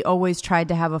really always tried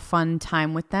to have a fun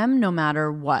time with them no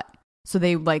matter what. So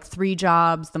they like 3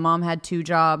 jobs. The mom had 2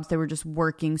 jobs. They were just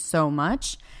working so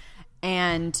much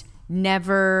and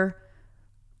never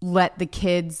let the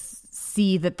kids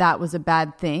see that was a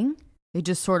bad thing. They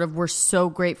just sort of were so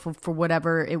grateful for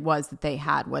whatever it was that they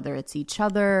had, whether it's each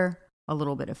other, a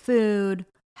little bit of food,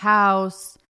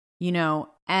 house, you know,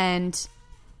 and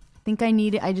I think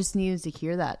I just needed to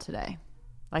hear that today.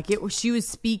 Like she was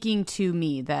speaking to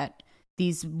me that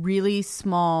these really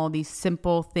small, these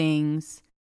simple things,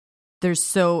 there is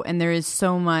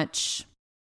so much,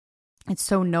 it's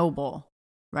so noble,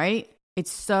 right?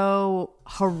 It's so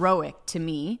heroic to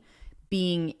me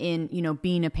being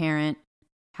a parent,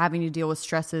 having to deal with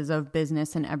stresses of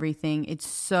business and everything. It's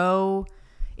so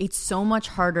much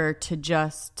harder to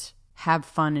just have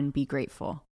fun and be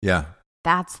grateful. Yeah.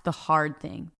 That's the hard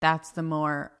thing. That's the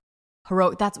more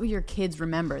heroic. That's what your kids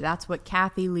remember. That's what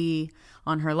Kathy Lee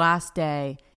on her last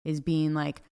day is being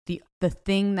like, the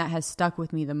thing that has stuck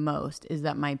with me the most is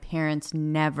that my parents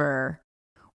never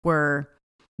were,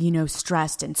 you know,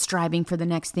 stressed and striving for the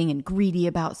next thing and greedy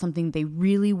about something. They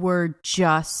really were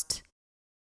just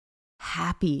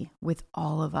happy with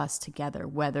all of us together,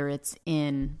 whether it's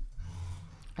in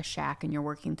a shack and you're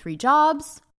working 3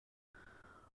 jobs,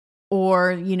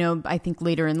 or, you know, I think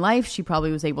later in life she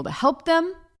probably was able to help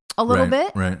them a little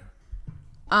bit. Right.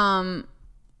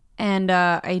 And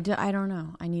I don't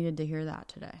know. I needed to hear that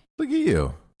today. Look at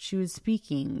you. She was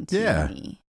speaking to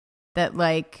me that,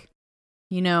 like,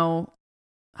 you know,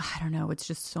 I don't know. It's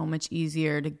just so much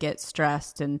easier to get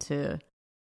stressed and to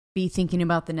be thinking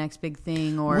about the next big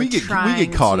thing, or we get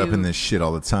caught up in this shit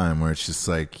all the time where it's just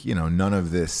like, you know, none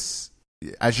of this,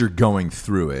 as you're going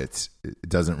through it, it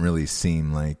doesn't really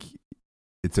seem like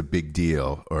it's a big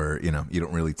deal, or, you know, you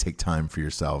don't really take time for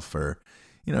yourself, or,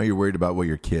 you know, you're worried about what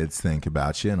your kids think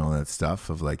about you and all that stuff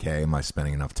of like, hey, am I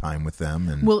spending enough time with them?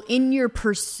 And well, in your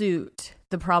pursuit,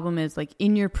 the problem is, like,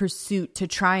 in your pursuit to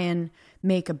try and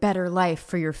make a better life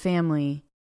for your family,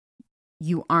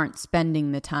 you aren't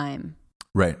spending the time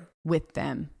right with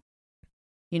them,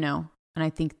 you know? And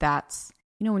I think that's,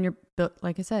 you know, when you're,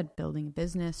 like I said, building a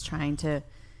business, trying to,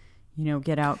 you know,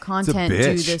 get out content,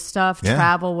 do this stuff,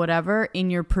 travel, whatever, in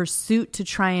your pursuit to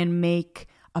try and make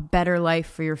a better life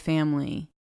for your family,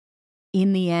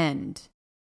 in the end,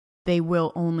 they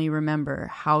will only remember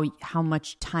how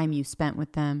much time you spent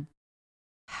with them,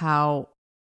 how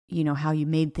you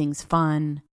made things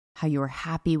fun, how you were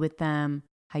happy with them,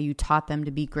 how you taught them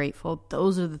to be grateful.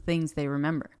 Those are the things they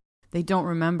remember. They don't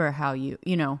remember how you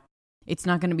know, it's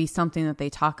not going to be something that they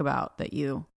talk about that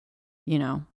you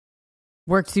know,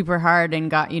 worked super hard and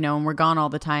got, you know, and were gone all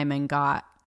the time and got,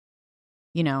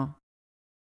 you know,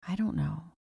 I don't know.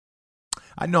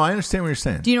 I understand what you're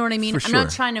saying. Do you know what I mean? For sure. I'm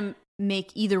not trying to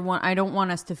make either one. I don't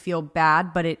want us to feel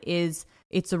bad, but it's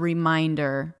a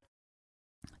reminder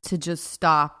to just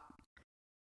stop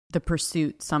the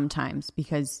pursuit sometimes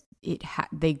because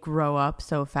they grow up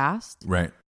so fast.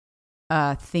 Right.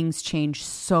 Things change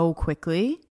so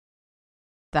quickly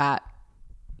that,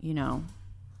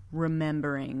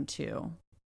 remembering to.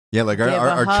 Yeah, like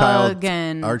our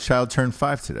child turned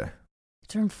 5 today.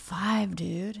 Turned 5,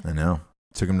 dude. I know.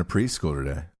 Took him to preschool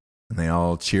today, and they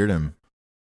all cheered him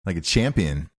like a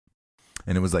champion.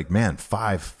 And it was like, man,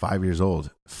 5 years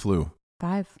old, flew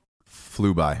by.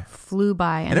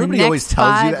 And everybody always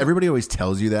tells you that. Everybody always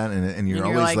tells you that, and you're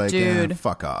always like, dude,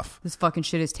 fuck off. This fucking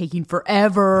shit is taking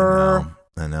forever.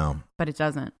 I know. But it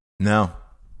doesn't. No.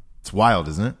 It's wild,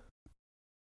 isn't it?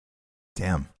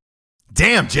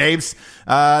 Damn, James.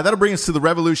 That'll bring us to the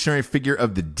revolutionary figure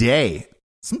of the day.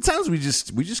 Sometimes we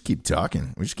just keep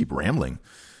talking. We just keep rambling.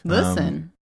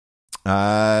 Listen.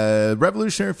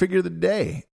 Revolutionary figure of the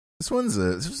day. This one's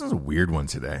a weird one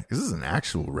today. This is an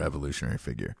actual revolutionary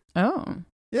figure. Oh.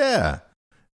 Yeah.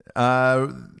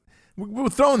 We're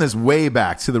throwing this way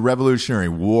back to the Revolutionary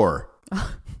War.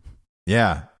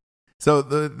 Yeah. So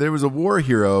there was a war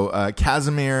hero,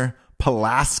 Casimir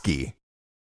Pulaski.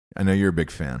 I know you're a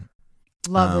big fan.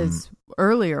 Love his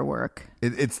earlier work.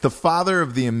 It's the father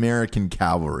of the American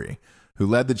cavalry who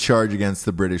led the charge against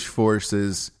the British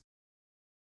forces.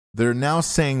 They're now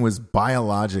saying was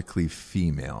biologically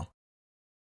female.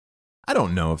 I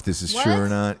don't know if this is true or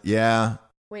not. Yeah.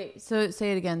 Wait, so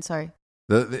say it again. Sorry.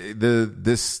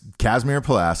 This Casimir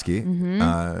Pulaski,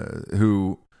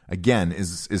 who again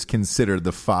is considered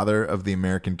the father of the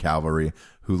American cavalry,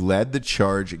 who led the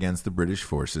charge against the British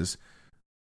forces,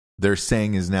 they're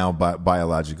saying is now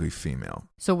biologically female.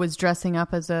 So was dressing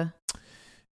up as a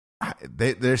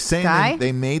they're saying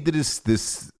they made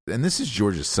this, and this is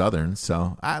Georgia Southern.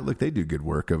 So look, they do good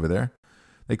work over there.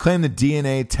 They claim the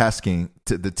DNA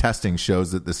the testing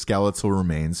shows that the skeletal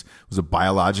remains was a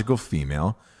biological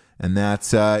female, and that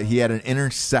he had an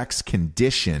intersex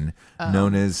condition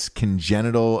known as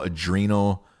congenital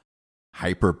adrenal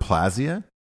hyperplasia.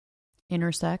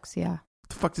 Intersex, yeah. What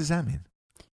the fuck does that mean?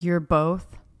 You're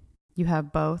both. You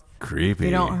have both. Creepy.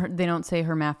 They don't say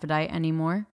hermaphrodite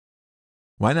anymore.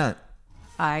 Why not?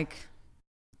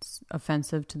 It's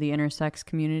offensive to the intersex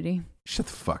community. Shut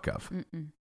the fuck up. Mm-mm.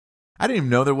 I didn't even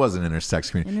know there was an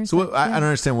intersex community. So I don't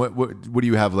understand. What do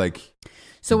you have, like?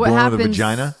 So what happens? With a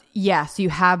vagina? Yes, you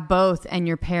have both, and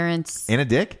your parents and a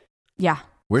dick. Yeah.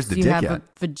 Where's the dick at? You have a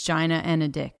vagina and a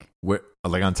dick. Where,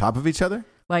 like on top of each other?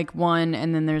 Like one,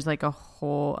 and then there's like a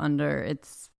hole under.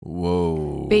 It's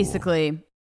whoa. Basically,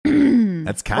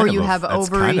 that's kind of. Or you have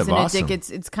ovaries and awesome. A dick.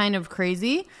 It's kind of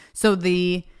crazy. So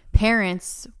the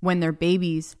parents, when they're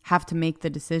babies, have to make the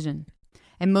decision,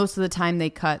 and most of the time they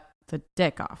cut the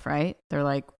dick off. Right? They're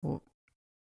like, well,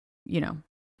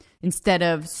 instead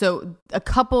of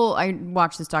I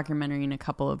watched this documentary, and a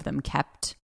couple of them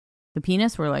kept the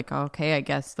penis. We're like, okay, I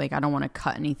guess like I don't want to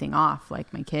cut anything off,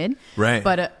 like my kid, right?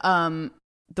 But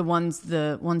the ones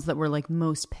that were like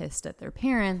most pissed at their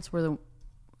parents were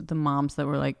the moms that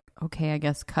were like, okay, I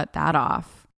guess cut that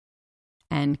off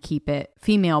and keep it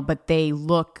female. But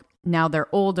now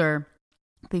they're older,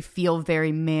 they feel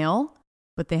very male,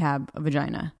 but they have a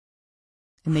vagina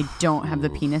and they don't have the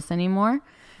penis anymore.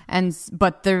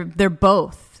 But they're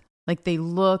both like, they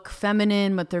look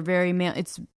feminine, but they're very male.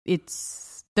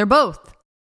 They're both.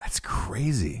 That's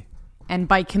crazy. And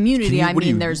by community,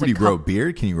 there's a grow a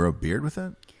beard? Can you grow a beard with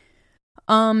that?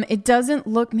 It doesn't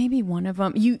look, maybe one of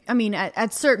them.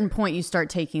 At certain point you start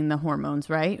taking the hormones,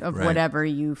 right? Of whatever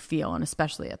you feel. And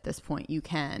especially at this point you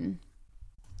can.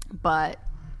 But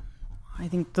I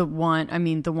think the one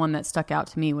that stuck out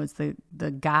to me was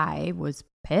the guy was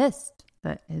pissed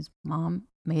that his mom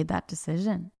made that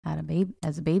decision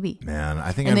as a baby. Man,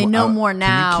 I think, and they know more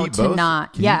now to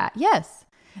not. Yes.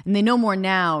 And they know more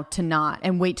now to not,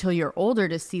 and wait till you're older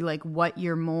to see like what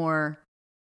you're more.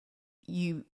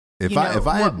 If I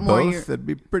had both, that'd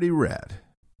be pretty rad.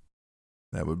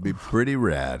 That would be pretty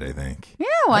rad, I think. Yeah,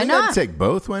 why not? I'd take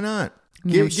both. Why not?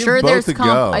 I'm sure there's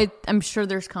I'm sure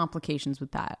there's complications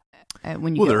with that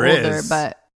when you get older,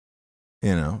 but.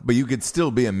 But you could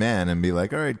still be a man and be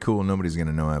like, all right, cool. Nobody's going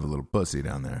to know I have a little pussy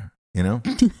down there. Like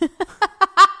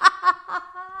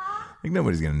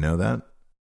nobody's going to know that.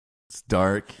 It's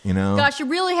dark, Gosh, you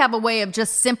really have a way of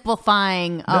just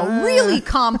simplifying really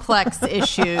complex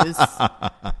issues.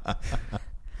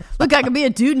 Look, I could be a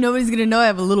dude. Nobody's going to know I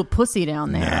have a little pussy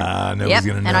down there. Nah, nobody's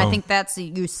going to know. And I think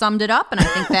you summed it up, and I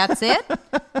think that's it.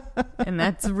 And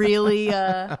that's really...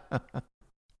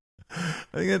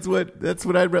 I think that's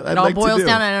what I'd It all like boils to do.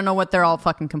 down. I don't know what they're all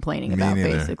fucking complaining about.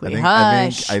 neither. Basically,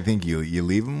 I think you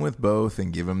leave them with both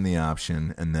and give them the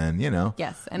option, and then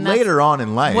yes, and that's later on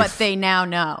in life, what they now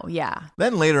know. Yeah.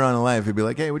 Then later on in life, you'd be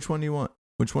like, hey, which one do you want?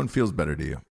 Which one feels better to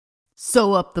you?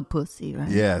 Sew up the pussy, right?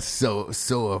 Yeah, sew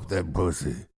up that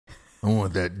pussy. I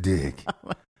want that dick.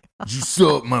 Just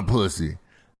sew up my pussy.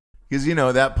 Because,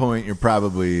 at that point, you're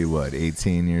probably,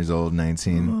 18 years old,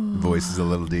 19? Voice is a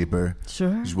little deeper.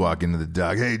 Sure. Just walk into the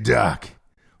doc. Hey, doc,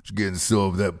 just getting sew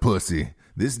up that pussy.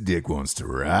 This dick wants to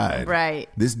ride. Right.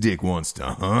 This dick wants to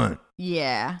hunt.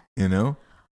 Yeah. You know?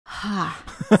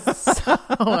 So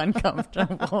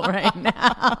uncomfortable right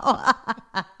now.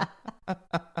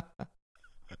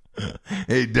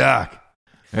 Hey, doc,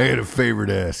 I got a favor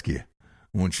to ask you.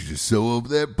 I want you to sew up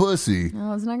that pussy.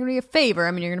 Well, it's not going to be a favor.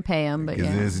 I mean, you're going to pay him, but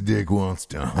Because this dick wants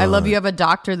to hunt. I love you have a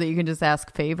doctor that you can just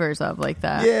ask favors of like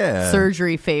that. Yeah.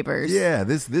 Surgery favors. Yeah,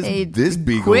 this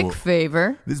beagle. Quick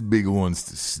favor. This beagle wants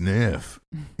to sniff,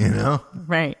 you know?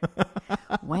 Right.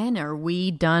 When are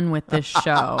we done with this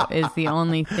show is the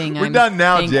only thing We're done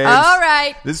now, thinking. James. All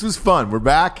right. This was fun. We're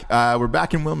back. We're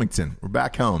back in Wilmington. We're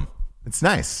back home. It's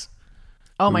nice.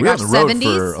 Oh my we were gosh, on the road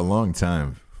 70s? for a long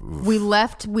time. Oof. We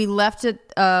left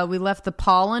the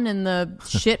pollen and the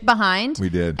shit behind. We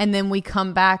did. And then we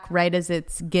come back right as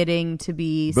it's getting to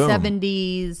be Boom.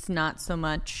 70s, not so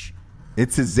much.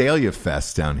 It's Azalea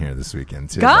Fest down here this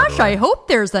weekend, too. Gosh, I hope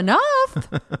there's enough.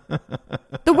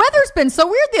 The weather's been so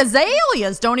weird. The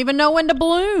azaleas don't even know when to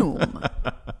bloom.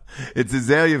 It's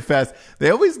Azalea Fest. They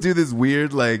always do this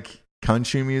weird,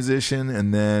 country musician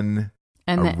and then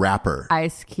a rapper.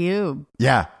 Ice Cube.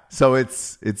 Yeah. So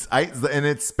it's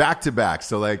back to back.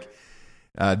 So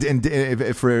for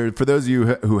those of you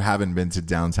who haven't been to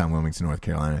downtown Wilmington, North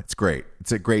Carolina, it's great.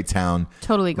 It's a great town.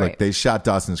 Totally great. They shot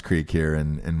Dawson's Creek here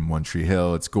in One Tree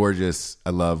Hill. It's gorgeous. I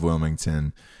love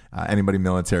Wilmington. Anybody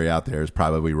military out there has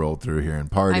probably rolled through here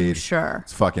and partied. I'm sure.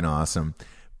 It's fucking awesome.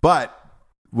 But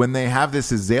when they have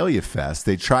this Azalea Fest,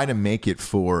 they try to make it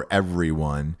for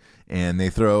everyone. And they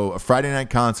throw a Friday night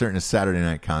concert and a Saturday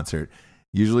night concert.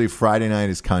 Usually Friday night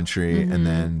is country, and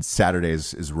then Saturday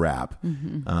is rap.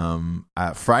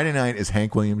 Friday night is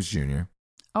Hank Williams Jr.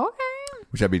 Okay.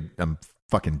 Which I'm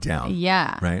fucking down.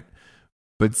 Yeah. Right?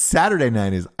 But Saturday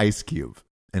night is Ice Cube.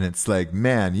 And it's like,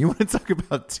 man, you want to talk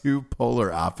about two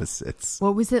polar opposites.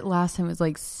 What was it last time? It was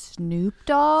like Snoop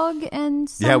Dogg and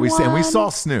someone? Yeah, we saw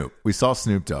Snoop. We saw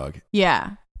Snoop Dogg.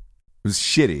 Yeah. It was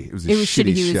shitty. It was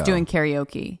shitty. He show. was doing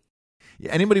karaoke.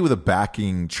 Anybody with a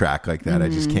backing track like that, I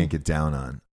just can't get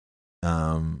down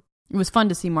on. It was fun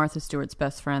to see Martha Stewart's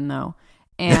best friend, though.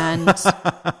 And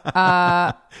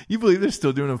you believe they're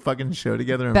still doing a fucking show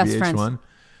together on Best VH1? Friends.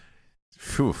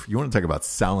 Phew, you want to talk about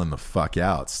selling the fuck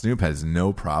out. Snoop has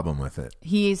no problem with it.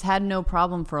 He's had no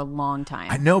problem for a long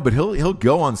time. I know, but he'll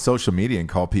go on social media and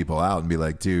call people out and be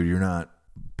like, dude, you're not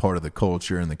part of the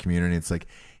culture and the community. It's like,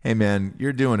 hey, man,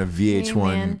 you're doing a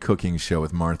VH1 cooking show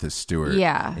with Martha Stewart.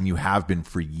 Yeah. And you have been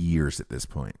for years at this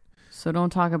point. So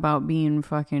don't talk about being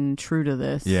fucking true to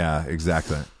this. Yeah,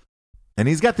 exactly. And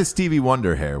he's got the Stevie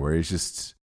Wonder hair where he's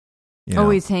just,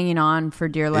 always hanging on for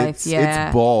dear life.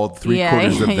 It's bald,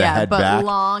 three-quarters of the head but back.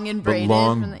 long and braided.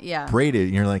 Braided.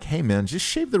 And you're like, hey, man, just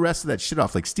shave the rest of that shit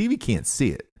off. Like, Stevie can't see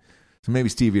it. So maybe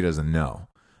Stevie doesn't know.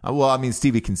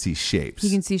 Stevie can see shapes. He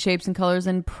can see shapes and colors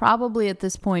and probably at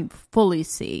this point fully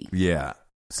see. Yeah.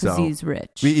 Because he's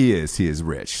rich. He is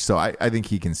rich. So I think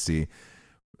he can see.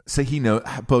 So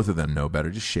both of them know better.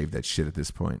 Just shave that shit at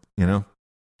this point, you know?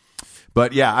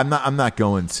 But yeah, I'm not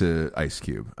going to Ice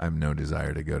Cube. I have no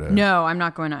desire to go to. No, I'm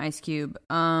not going to Ice Cube.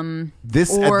 Or at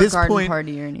this Garden point,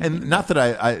 Party or anything. And not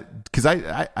that because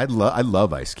I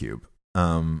love Ice Cube.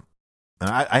 And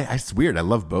it's weird. I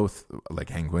love both, like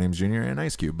Hank Williams Jr. and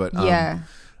Ice Cube. But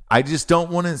I just don't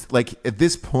want to, at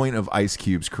this point of Ice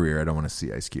Cube's career, I don't want to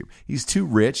see Ice Cube. He's too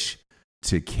rich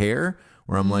to care.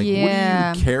 Where I'm like, what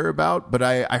do you care about? But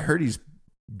I heard he's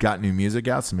got new music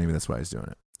out, so maybe that's why he's doing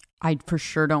it. I for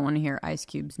sure don't want to hear Ice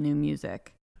Cube's new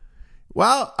music.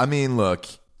 Well, I mean, look,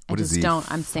 what is he?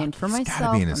 I'm saying for myself. He's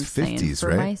got to be in his 50s,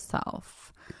 right? For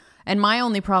myself. And my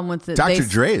only problem with it, Dr.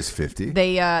 Dre is 50.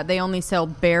 They only sell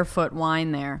barefoot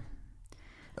wine there.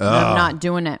 I'm not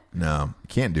doing it. No, you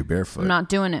can't do barefoot. I'm not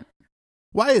doing it.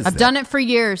 Why is that? I've done it for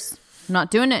years. I'm not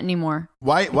doing it anymore.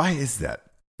 Why is that?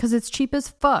 Because it's cheap as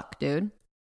fuck, dude.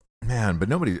 Man,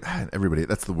 but everybody,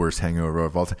 that's the worst hangover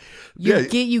of all time.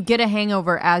 You get a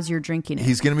hangover as you're drinking it.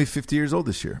 He's going to be 50 years old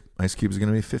this year. Ice Cube is going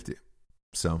to be 50.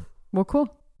 So. Well,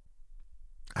 cool.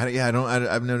 I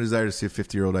have no desire to see a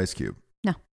 50-year-old Ice Cube.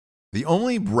 No. The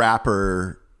only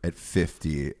rapper at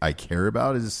 50 I care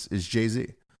about is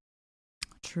Jay-Z.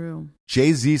 True.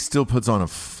 Jay-Z still puts on a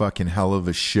fucking hell of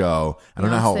a show. I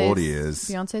don't know how old he is.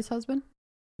 Beyonce's husband?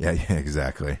 Yeah,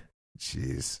 exactly.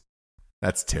 Jeez.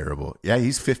 That's terrible. Yeah,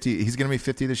 he's 50. He's going to be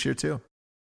 50 this year, too.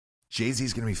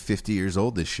 Jay-Z's going to be 50 years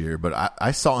old this year, but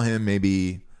I saw him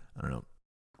maybe, I don't know,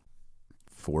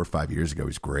 4 or 5 years ago.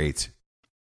 He's great.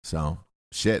 So,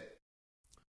 shit.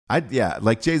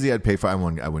 Like Jay-Z, I'd pay for. I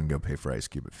wouldn't go pay for Ice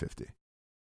Cube at 50.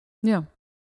 Yeah.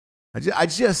 I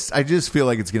just feel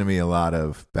like it's going to be a lot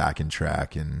of back and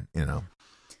track, and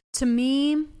To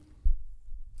me,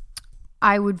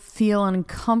 I would feel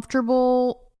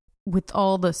uncomfortable with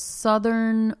all the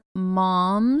Southern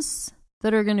moms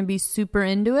that are going to be super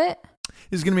into it.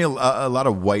 There's going to be a lot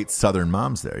of white Southern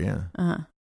moms there, yeah. Uh-huh.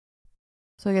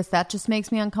 So I guess that just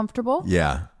makes me uncomfortable.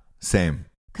 Yeah, same.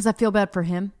 Because I feel bad for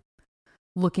him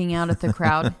looking out at the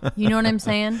crowd. You know what I'm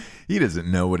saying? He doesn't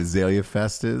know what Azalea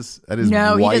Fest is. That is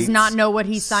no, white, he does not know what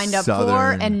he signed up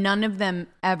Southern, for, and none of them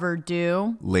ever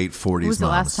do. Late 40s moms. Who was the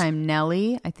last time?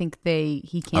 Nelly? I think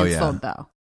he canceled though.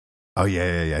 Oh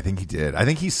yeah. I think he did. I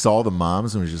think he saw the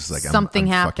moms and was just like, something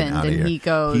I'm happened, and here. he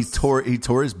goes. He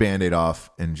tore his Band-Aid off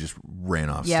and just ran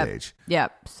off stage.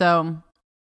 Yep. So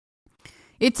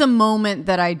it's a moment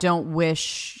that I don't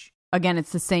wish. Again,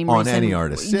 it's the same on reason. any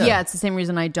artist. Yeah, it's the same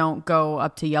reason I don't go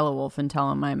up to Yellow Wolf and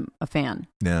tell him I'm a fan.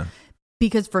 Yeah.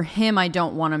 Because for him, I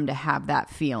don't want him to have that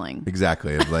feeling.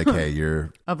 Exactly. Of like, hey,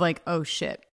 you're... Of like, oh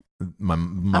shit. My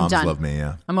moms love me,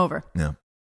 yeah. I'm over. Yeah.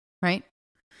 Right?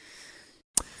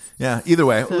 Yeah, either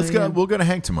way, So, let's go. We'll go to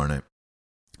Hank tomorrow night.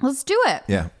 Let's do it.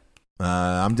 Yeah.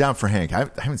 I'm down for Hank. I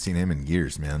haven't seen him in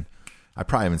years, man. I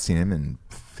probably haven't seen him in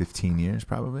 15 years,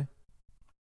 probably.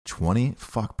 20?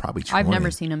 Fuck, probably 20. I've never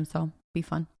seen him, so be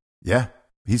fun. Yeah,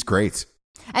 he's great.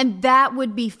 And that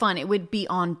would be fun. It would be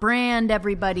on brand,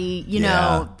 everybody. You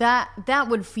know, that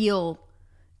would feel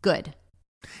good.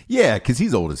 Yeah, because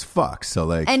he's old as fuck. So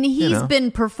like, and he's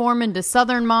been performing to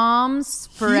Southern moms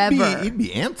forever. He'd be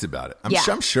amped about it.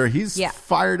 I'm sure he's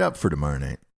fired up for tomorrow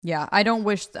night. Yeah, I don't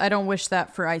wish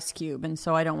that for Ice Cube, and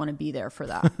so I don't want to be there for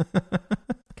that.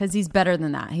 Because he's better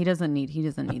than that. He doesn't need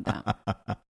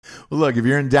that. Well, look, if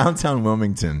you're in downtown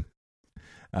Wilmington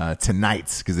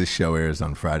tonight, because this show airs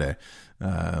on Friday,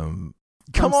 come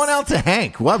on out to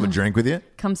Hank. We'll have a drink with you.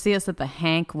 Come see us at the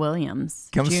Hank Williams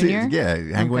Jr.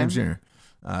 Hank Williams Jr.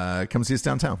 Come see us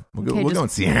downtown. We'll go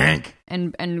and see Hank.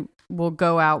 And we'll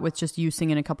go out with just you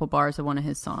singing a couple bars of one of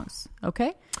his songs.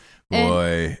 Okay?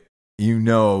 Boy, you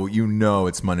know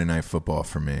it's Monday Night Football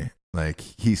for me. Like,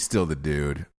 he's still the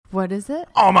dude. What is it?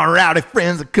 All my rowdy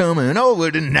friends are coming over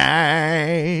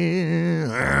tonight.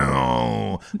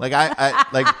 Oh. Like I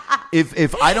like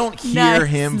if I don't hear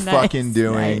him fucking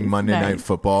doing Monday Night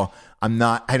Football, I'm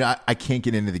not. I can't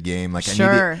get into the game. Like I need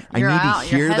to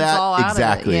hear that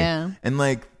exactly. Yeah. And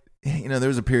like there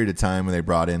was a period of time where they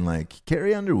brought in like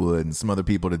Carrie Underwood and some other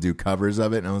people to do covers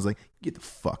of it, and I was like, get the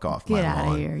fuck off my lawn. Get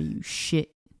out of here, you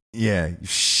shit. Yeah,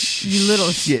 you little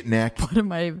shit neck. What am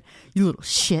I? You little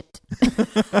shit.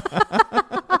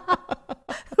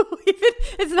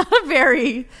 It's not a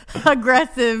very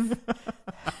aggressive.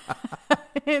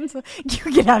 You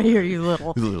get out of here, you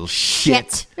little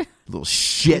shit. Little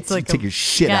shit. It's like take your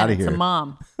shit out of here. It's a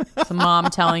mom. It's a mom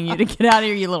telling you to get out of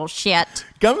here, you little shit.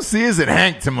 Come see us at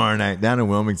Hank tomorrow night down in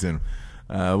Wilmington.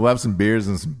 We'll have some beers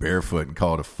and some barefoot and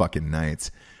call it a fucking night.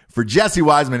 For Jesse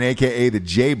Wiseman, a.k.a. the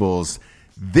J-Bulls,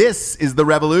 this is The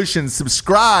Revolution.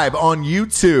 Subscribe on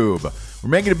YouTube. We're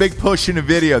making a big push in a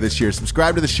video this year.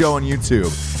 Subscribe to the show on YouTube.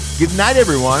 Good night,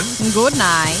 everyone. Good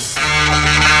night.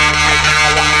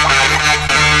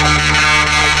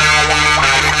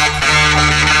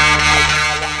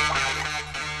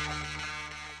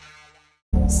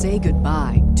 Say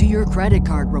goodbye to your credit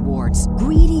card rewards.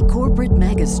 Greedy corporate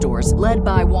mega stores, led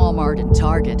by Walmart and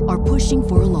Target, are pushing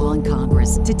for a law in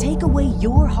Congress to take away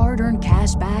your hard-earned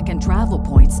cash back and travel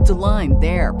points to line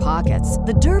their pockets.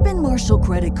 The Durbin-Marshall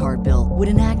credit card bill would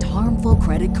enact harmful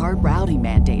credit card routing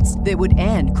mandates that would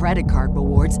end credit card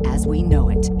rewards as we know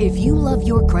it. If you love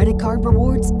your credit card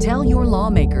rewards, tell your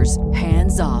lawmakers,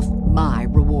 hands off my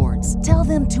rewards. Tell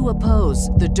them to oppose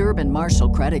the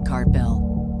Durbin-Marshall credit card bill.